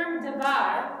 the term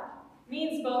devar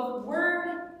means both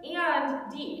word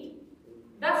and deed.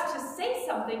 Thus, to say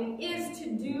something is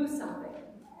to do something.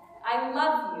 I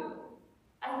love you.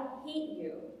 I hate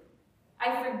you.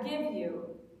 I forgive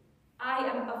you. I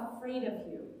am afraid of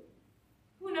you."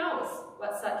 Who knows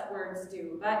what such words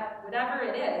do, but whatever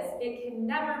it is, it can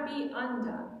never be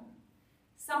undone.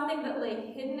 Something that lay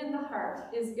hidden in the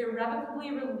heart is irrevocably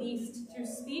released through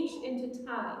speech into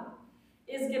time,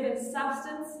 is given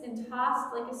substance and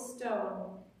tossed like a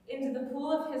stone into the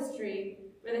pool of history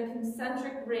where the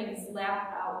concentric rings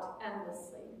lap out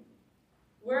endlessly.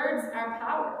 Words are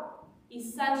power,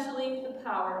 essentially the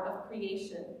power of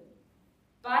creation.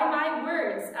 By my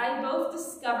words, I both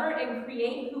discover and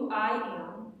create who I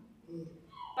am.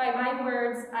 By my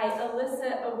words, I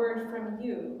elicit a word from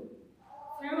you.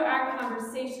 Through our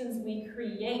conversations, we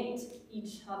create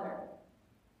each other.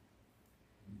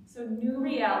 So new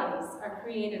realities are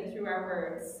created through our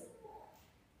words.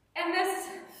 And this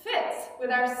fits with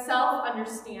our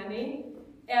self-understanding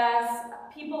as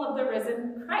people of the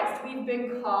risen Christ. We've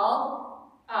been called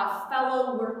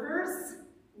fellow workers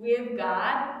with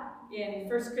God in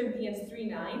 1 Corinthians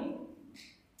 3:9.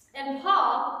 And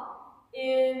Paul,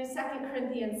 in 2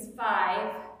 Corinthians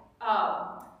 5,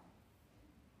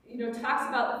 talks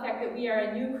about the fact that we are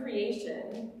a new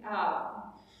creation.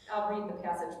 I'll read the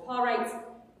passage. Paul writes,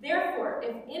 "Therefore,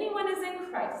 if anyone is in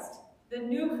Christ, the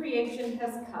new creation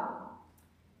has come.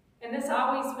 And this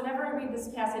always, whenever I read this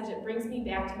passage, it brings me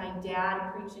back to my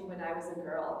dad preaching when I was a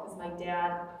girl, because my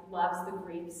dad loves the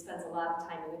Greek, spends a lot of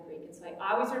time in the Greek. And so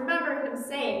I always remember him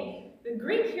saying, the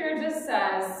Greek here just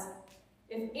says,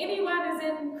 if anyone is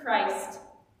in Christ,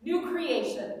 new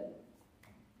creation,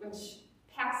 which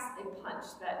packs a punch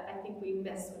that I think we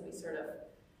miss when we sort of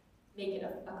make it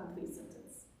a complete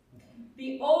sentence.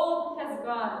 The old has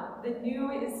gone, the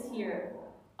new is here.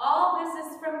 All this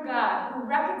is from God, who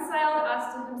reconciled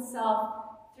us to himself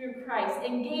through Christ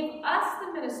and gave us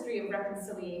the ministry of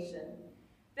reconciliation.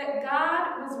 That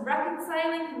God was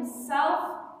reconciling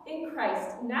himself in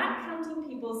Christ, not counting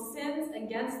people's sins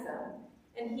against them,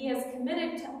 and he has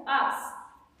committed to us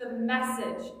the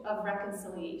message of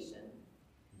reconciliation.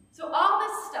 So all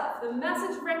this stuff, the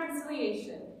message of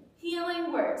reconciliation,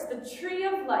 healing words, the tree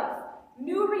of life,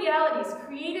 new realities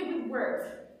created with words,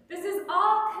 this is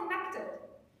all connected.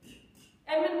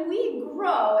 And when we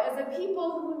grow as a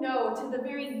people who know to the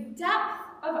very depth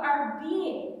of our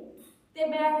being the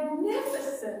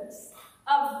magnificence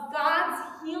of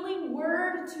God's healing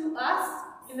word to us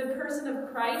in the person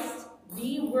of Christ,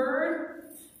 the Word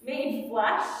made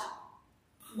flesh,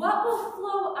 what will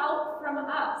flow out from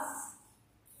us?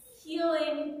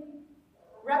 Healing,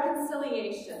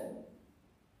 reconciliation.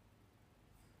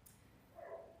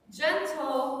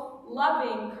 Gentle,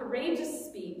 loving, courageous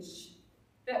speech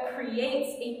that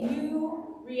creates a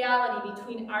new reality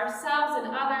between ourselves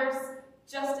and others,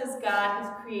 just as God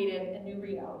has created a new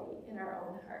reality in our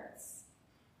own hearts.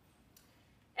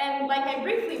 And like I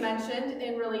briefly mentioned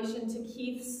in relation to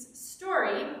Keith's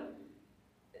story,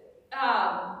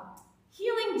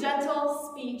 healing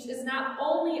gentle speech is not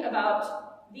only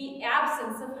about the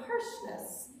absence of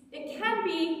harshness. It can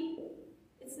be,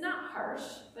 it's not harsh,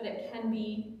 but it can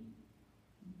be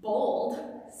bold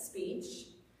speech.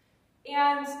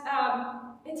 And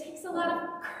it takes a lot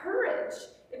of courage.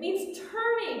 It means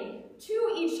turning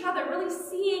to each other, really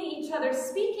seeing each other,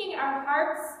 speaking our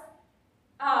hearts,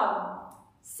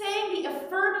 saying the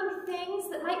affirming things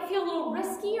that might feel a little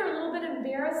risky or a little bit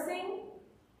embarrassing.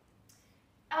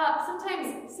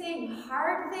 Sometimes saying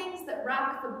hard things that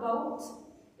rock the boat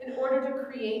in order to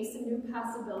create some new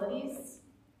possibilities.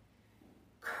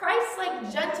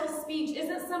 Christ-like gentle speech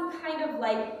isn't some kind of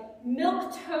like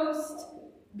milquetoast,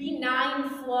 benign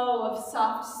flow of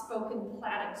soft-spoken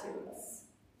platitudes.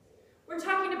 We're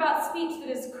talking about speech that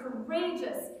is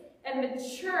courageous and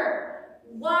mature,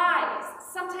 wise,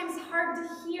 sometimes hard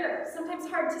to hear, sometimes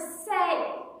hard to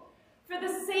say, for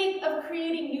the sake of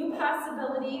creating new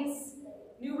possibilities,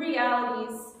 new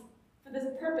realities, for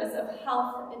the purpose of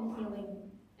health and healing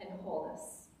and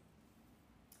wholeness.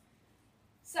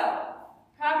 So,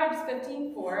 Proverbs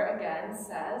 15:4 again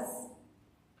says,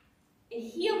 a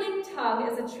healing tongue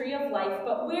is a tree of life,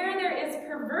 but where there is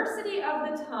perversity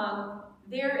of the tongue,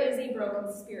 there is a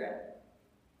broken spirit.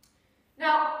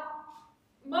 Now,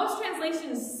 most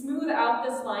translations smooth out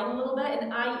this line a little bit,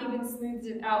 and I even smoothed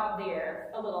it out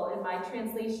there a little in my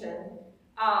translation.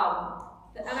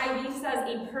 The NIV says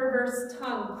a perverse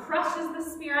tongue crushes the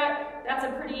spirit. That's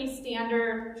a pretty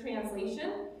standard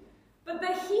translation. But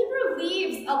the Hebrew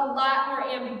leaves a lot more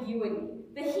ambiguity.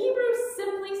 The Hebrew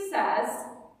simply says,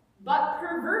 but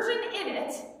perversion in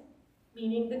it,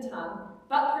 meaning the tongue,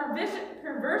 but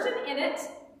perversion in it,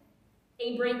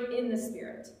 a break in the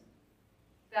spirit.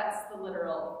 That's the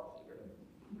literal Hebrew.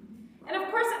 And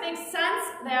of course it makes sense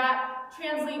that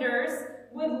translators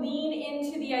would lean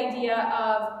into the idea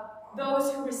of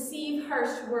those who receive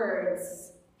harsh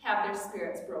words have their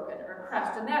spirits broken or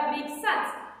crushed, and that makes sense.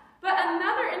 But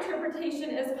another interpretation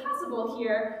is possible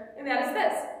here, and that is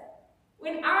this.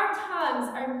 When our tongues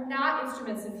are not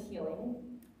instruments of healing,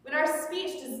 when our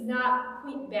speech does not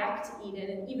point back to Eden,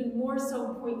 and even more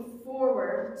so point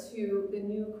forward to the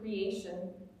new creation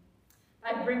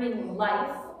by bringing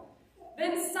life,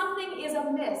 then something is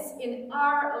amiss in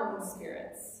our own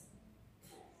spirits.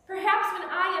 Perhaps when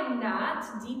I am not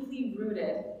deeply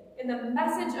rooted in the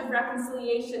message of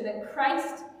reconciliation that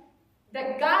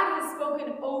God has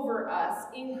spoken over us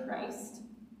in Christ,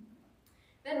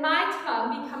 then my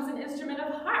tongue becomes an instrument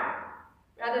of harm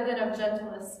rather than of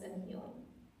gentleness and healing.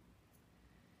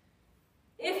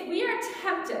 If we are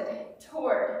tempted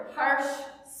toward harsh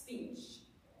speech,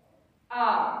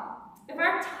 if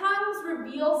our tongues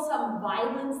reveal some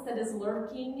violence that is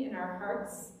lurking in our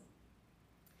hearts,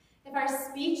 if our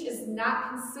speech is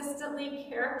not consistently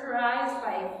characterized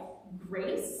by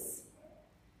grace,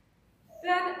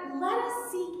 then let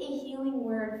us seek a healing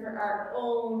word for our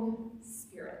own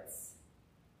spirits.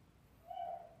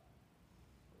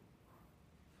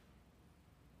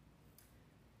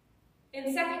 In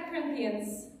 2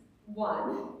 Corinthians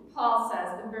 1, Paul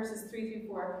says in verses 3 through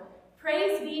 4,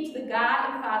 "Praise be to the God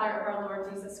and Father of our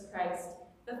Lord Jesus Christ,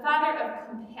 the Father of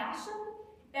compassion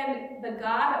and the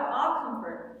God of all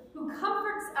comfort, who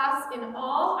comforts us in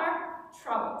all our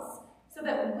troubles, so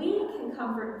that we can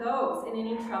comfort those in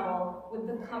any trouble with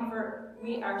the comfort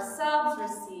we ourselves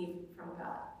receive from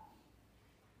God."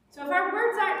 So if our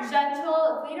words aren't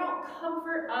gentle, if they don't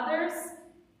comfort others,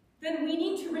 then we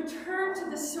need to return to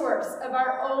the source of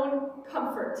our own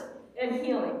comfort and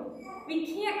healing.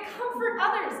 We can't comfort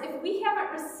others if we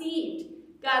haven't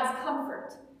received God's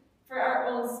comfort for our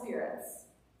own spirits.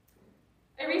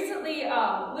 I recently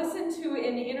listened to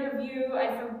an interview.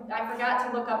 I forgot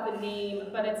to look up the name,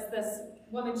 but it's this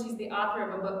woman. She's the author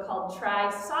of a book called Try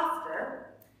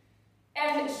Softer.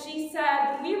 And she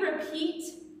said, "We repeat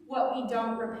what we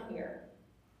don't repair."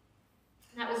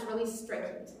 And that was really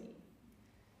striking to me.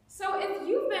 So if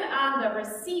you've been on the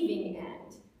receiving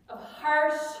end of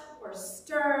harsh or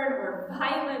stern or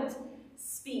violent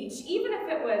speech, even if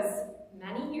it was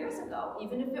many years ago,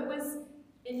 even if it was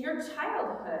in your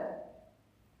childhood,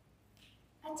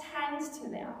 attend to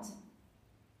that.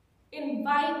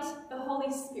 Invite the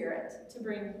Holy Spirit to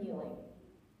bring healing.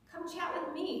 Come chat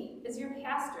with me as your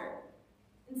pastor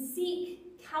and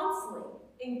seek counseling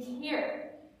and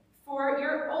care for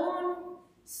your own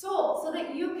soul so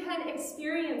that you can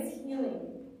experience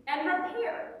healing and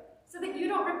repair, so that you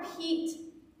don't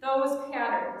repeat those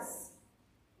patterns,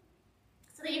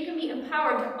 so that you can be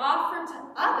empowered to offer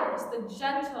to others the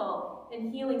gentle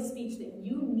and healing speech that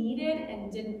you needed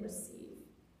and didn't receive.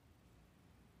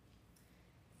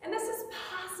 And this is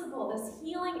possible. This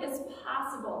healing is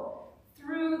possible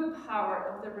through the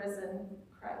power of the risen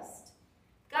Christ.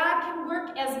 God can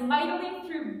work as mightily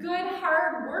through good,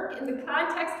 hard work in the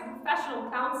context of professional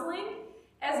counseling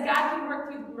as God can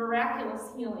work through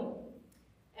miraculous healing.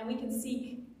 And we can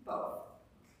seek both.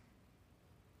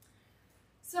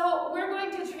 So we're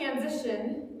going to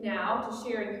transition now to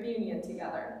sharing communion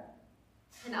together.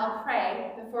 And I'll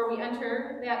pray before we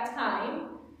enter that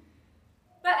time.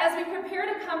 But as we prepare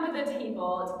to come to the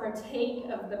table to partake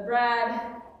of the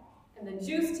bread and the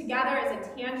juice together as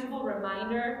a tangible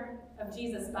reminder of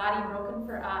Jesus' body broken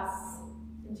for us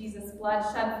and Jesus' blood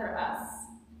shed for us,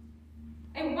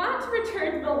 I want to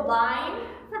return to the line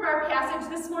from our passage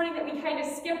this morning that we kind of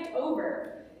skipped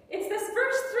over. It's this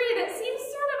verse 3 that seems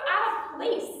sort of out of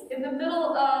place in the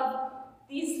middle of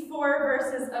these 4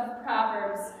 verses of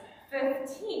Proverbs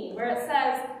 15, where it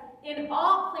says, "In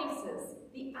all places,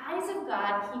 the eyes of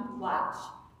God keep watch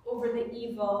over the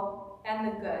evil and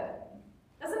the good."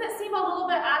 Doesn't it seem a little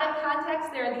bit out of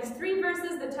context? There are these 3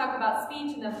 verses that talk about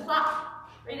speech, and then plop,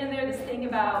 right in there, this thing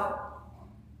about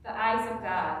the eyes of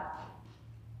God.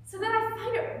 So then I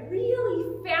find it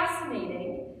really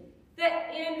fascinating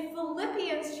that in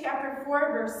Philippians chapter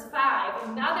 4, verse 5,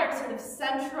 another sort of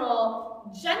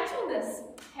central gentleness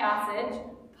passage,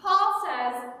 Paul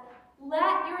says,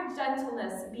 "Let your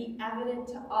gentleness be evident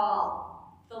to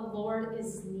all. The Lord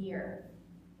is near."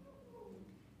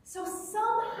 So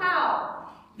somehow,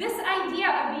 this idea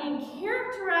of being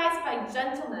characterized by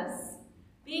gentleness,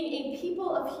 being a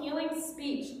people of healing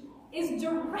speech, is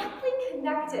directly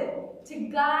connected to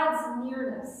God's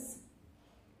nearness.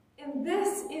 And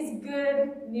this is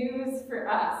good news for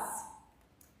us.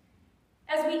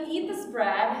 As we eat this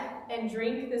bread and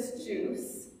drink this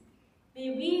juice,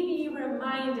 may we be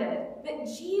reminded that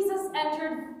Jesus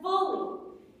entered fully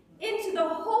into the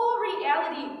whole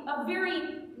reality of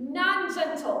very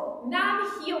non-gentle,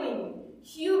 non-healing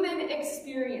human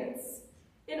experience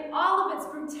in all of its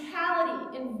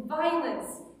brutality and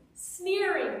violence,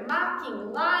 sneering,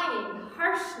 mocking, lying,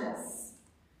 harshness,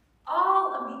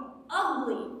 all of the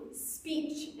ugly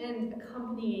speech and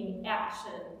accompanying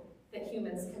action that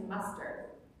humans can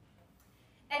muster.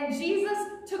 And Jesus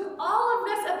took all of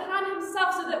this upon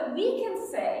himself so that we can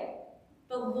say,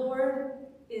 "The Lord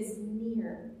is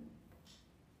near."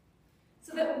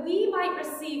 So that we might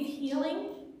receive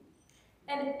healing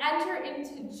and enter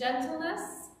into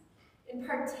gentleness and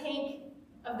partake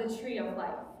of the tree of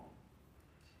life.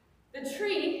 The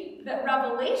tree that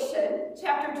Revelation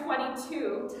chapter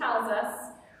 22 tells us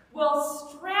will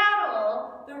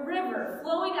straddle the river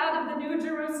flowing out of the New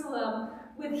Jerusalem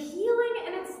with healing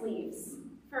in its leaves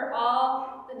for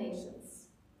all the nations.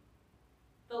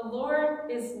 The Lord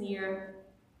is near.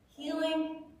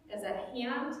 Healing is at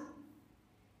hand.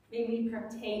 May we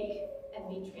partake and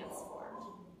be transformed.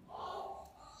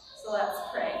 So let's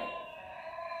pray.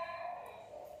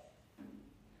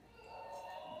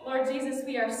 Lord Jesus,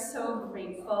 we are so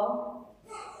grateful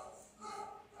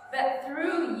that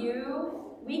through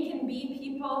you, we can be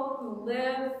people who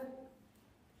live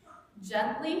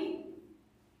gently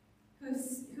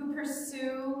who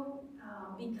pursue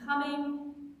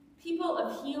becoming people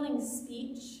of healing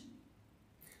speech,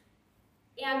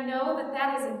 and know that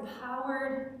that is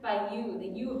empowered by you,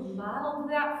 that you have modeled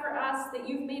that for us, that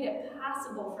you've made it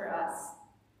possible for us.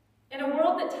 In a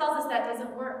world that tells us that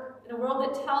doesn't work, in a world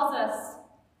that tells us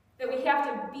that we have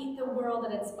to beat the world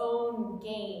at its own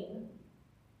game,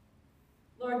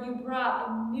 Lord, you brought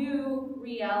a new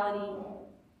reality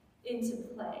into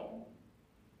play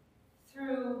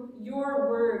through your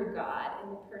word, God,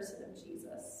 in the person of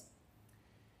Jesus.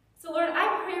 So, Lord,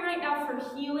 I pray right now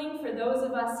for healing for those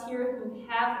of us here who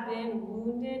have been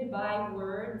wounded by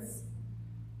words.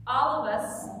 All of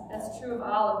us, that's true of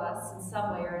all of us in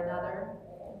some way or another.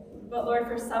 But, Lord,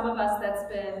 for some of us,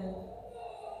 that's been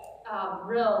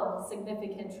real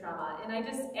significant trauma. And I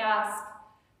just ask,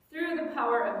 through the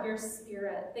power of your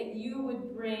Spirit, that you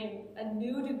would bring a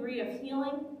new degree of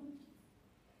healing,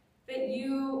 that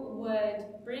you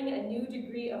would bring a new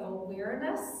degree of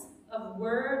awareness of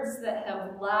words that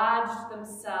have lodged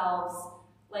themselves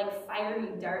like fiery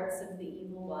darts of the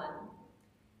evil one,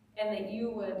 and that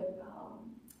you would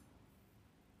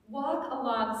walk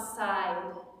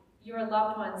alongside your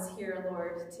loved ones here,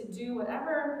 Lord, to do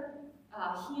whatever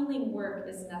healing work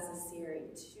is necessary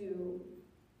to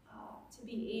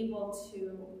be able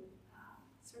to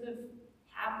sort of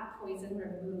have the poison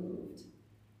removed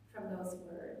from those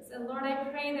words. And Lord, I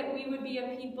pray that we would be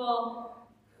a people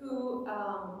who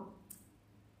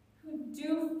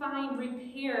do find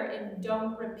repair and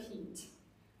don't repeat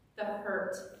the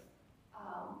hurt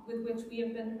with which we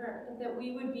have been hurt, but that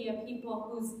we would be a people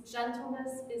whose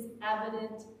gentleness is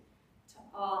evident to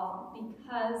all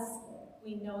because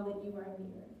we know that you are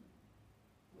near.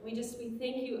 We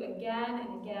thank you again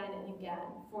and again and again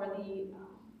for the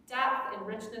depth and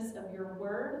richness of your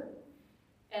word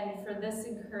and for this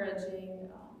encouraging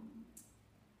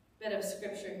bit of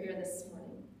scripture here this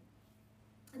morning.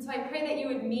 And so I pray that you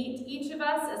would meet each of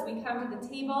us as we come to the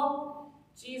table.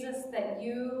 Jesus, that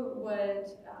you would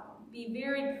be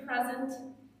very present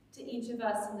to each of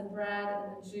us in the bread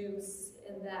and the juice,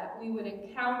 and that we would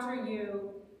encounter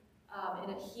you in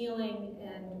a healing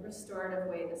and restorative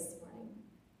way this morning.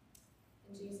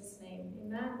 In Jesus' name,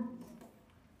 amen.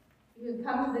 You can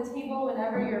come to the table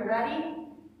whenever you're ready.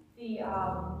 The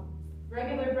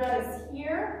regular bread is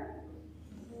here.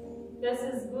 This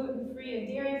is gluten-free and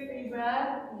dairy-free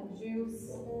bread, and the juice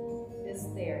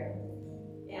is there.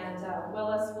 And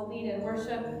Willis will lead in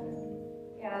worship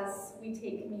as we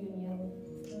take communion.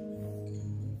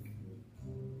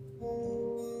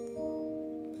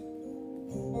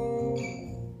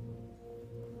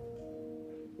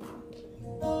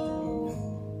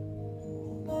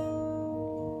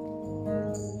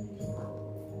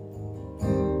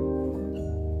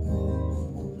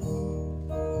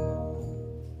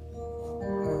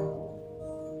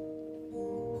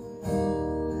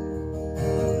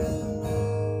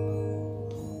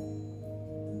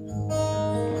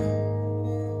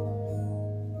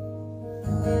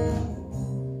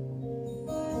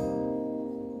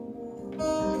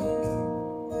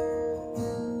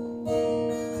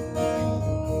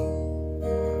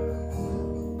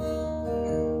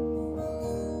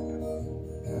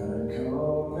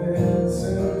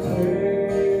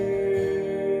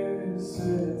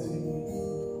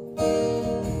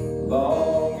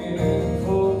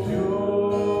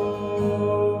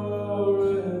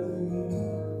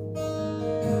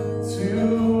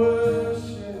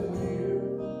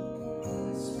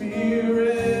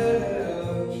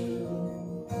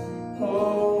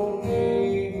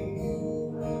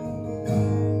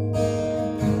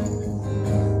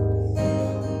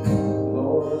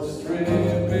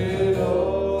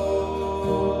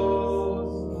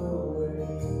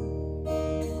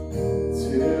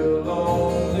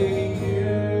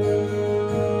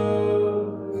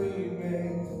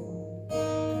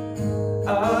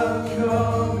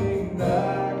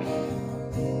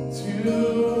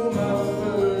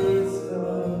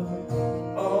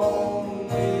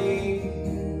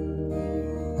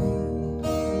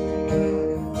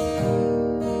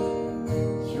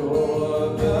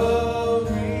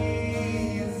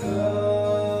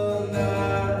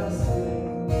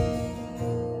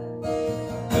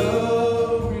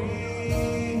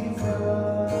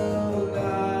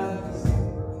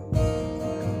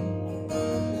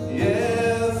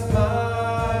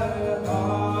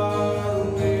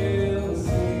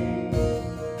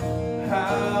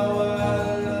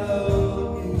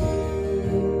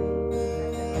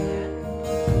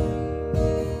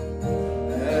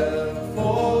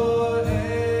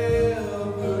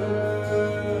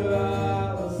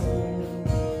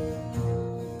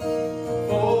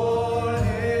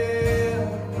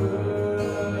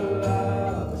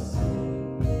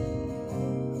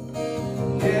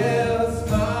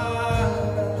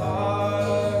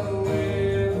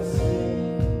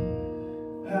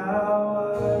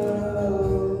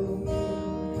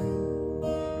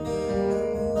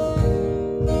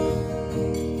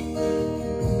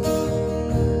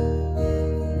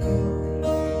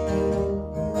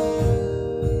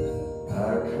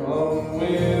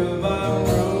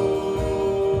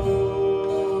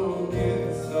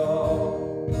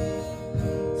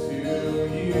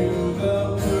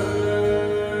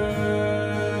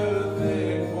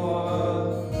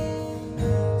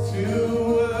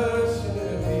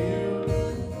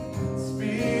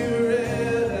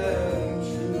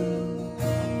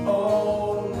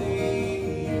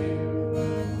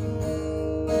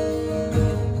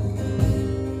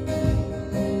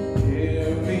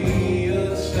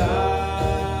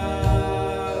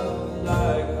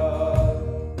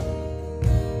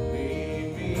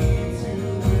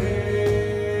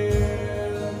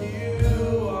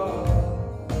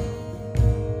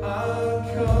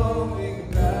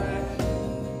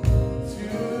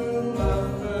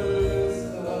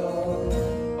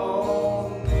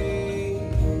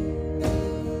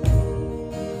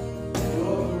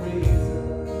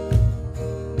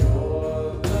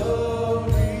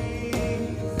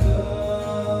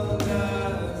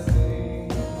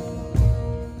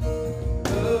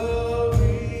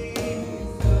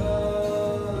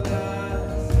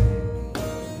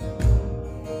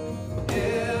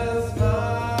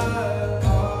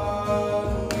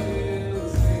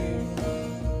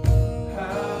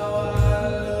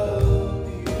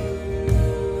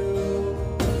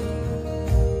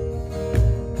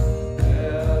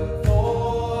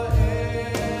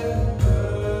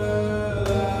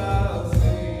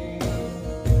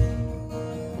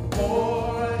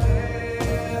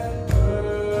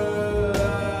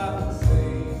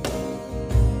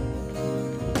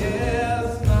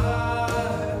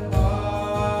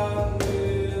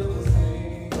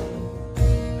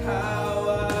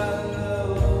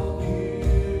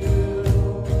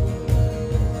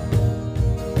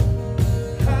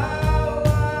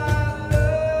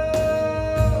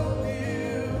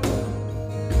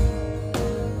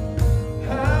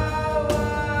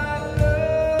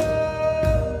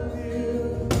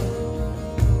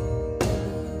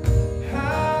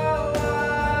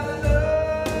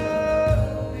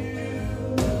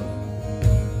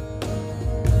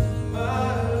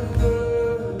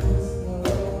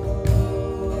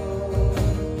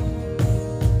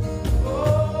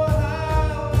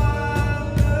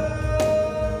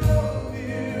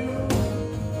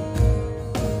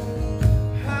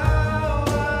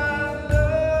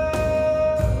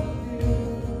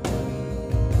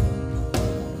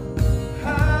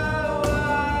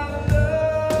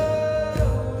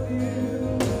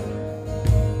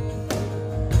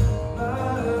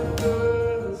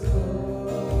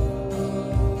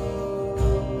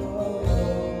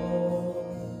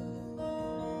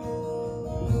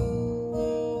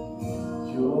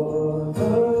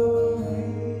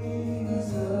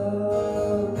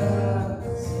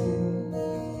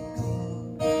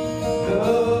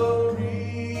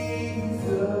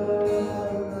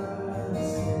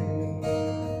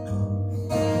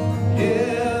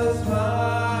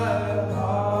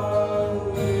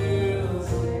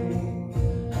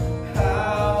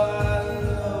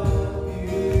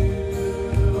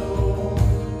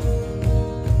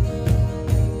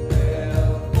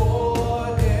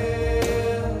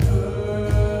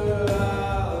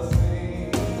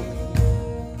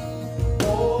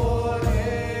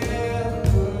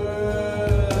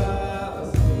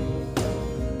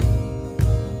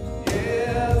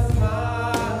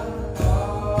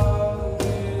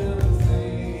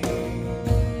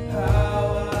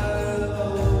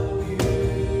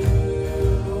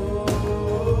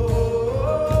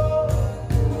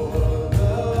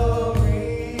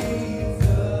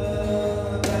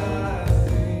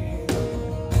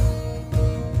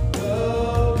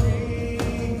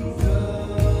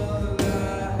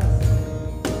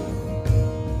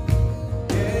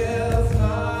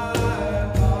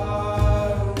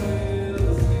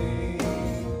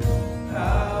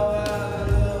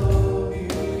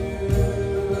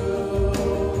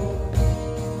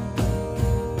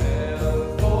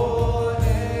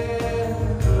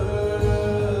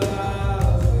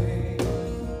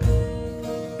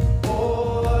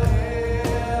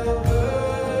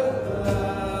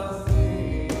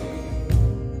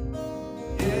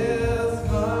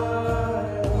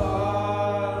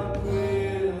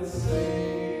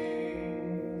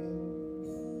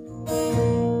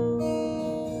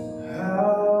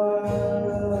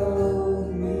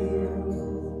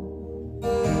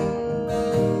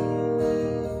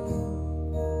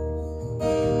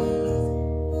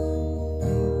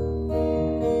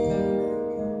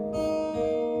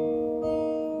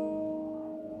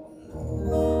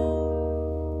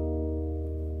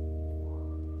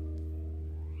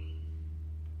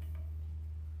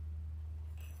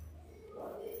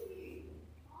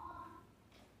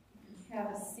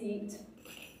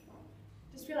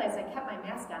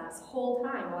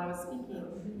 was speaking.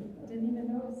 Didn't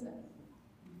even notice it.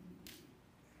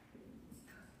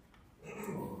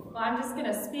 Well, I'm just going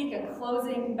to speak a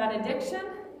closing benediction,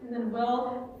 and then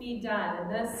we'll be done. And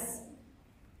this,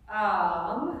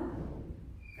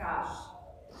 gosh.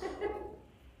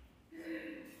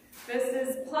 This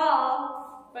is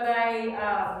Paul, but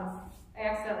I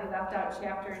accidentally left out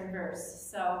chapter and verse.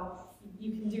 So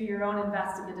you can do your own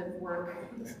investigative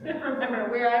work. Remember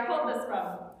where I pulled this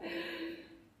from.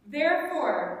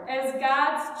 Therefore, as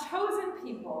God's chosen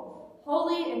people,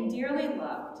 holy and dearly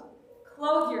loved,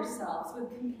 clothe yourselves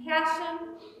with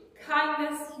compassion,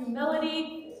 kindness,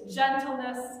 humility,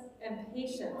 gentleness, and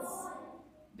patience.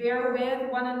 Bear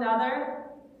with one another,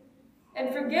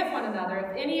 and forgive one another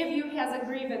if any of you has a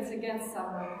grievance against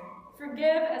someone.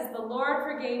 Forgive as the Lord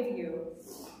forgave you.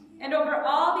 And over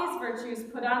all these virtues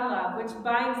put on love, which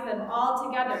binds them all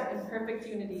together in perfect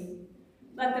unity.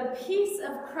 Let the peace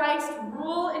of Christ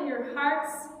rule in your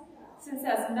hearts, since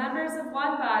as members of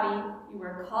one body you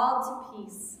were called to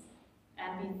peace,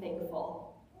 and be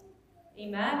thankful.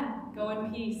 Amen. Go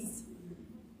in peace.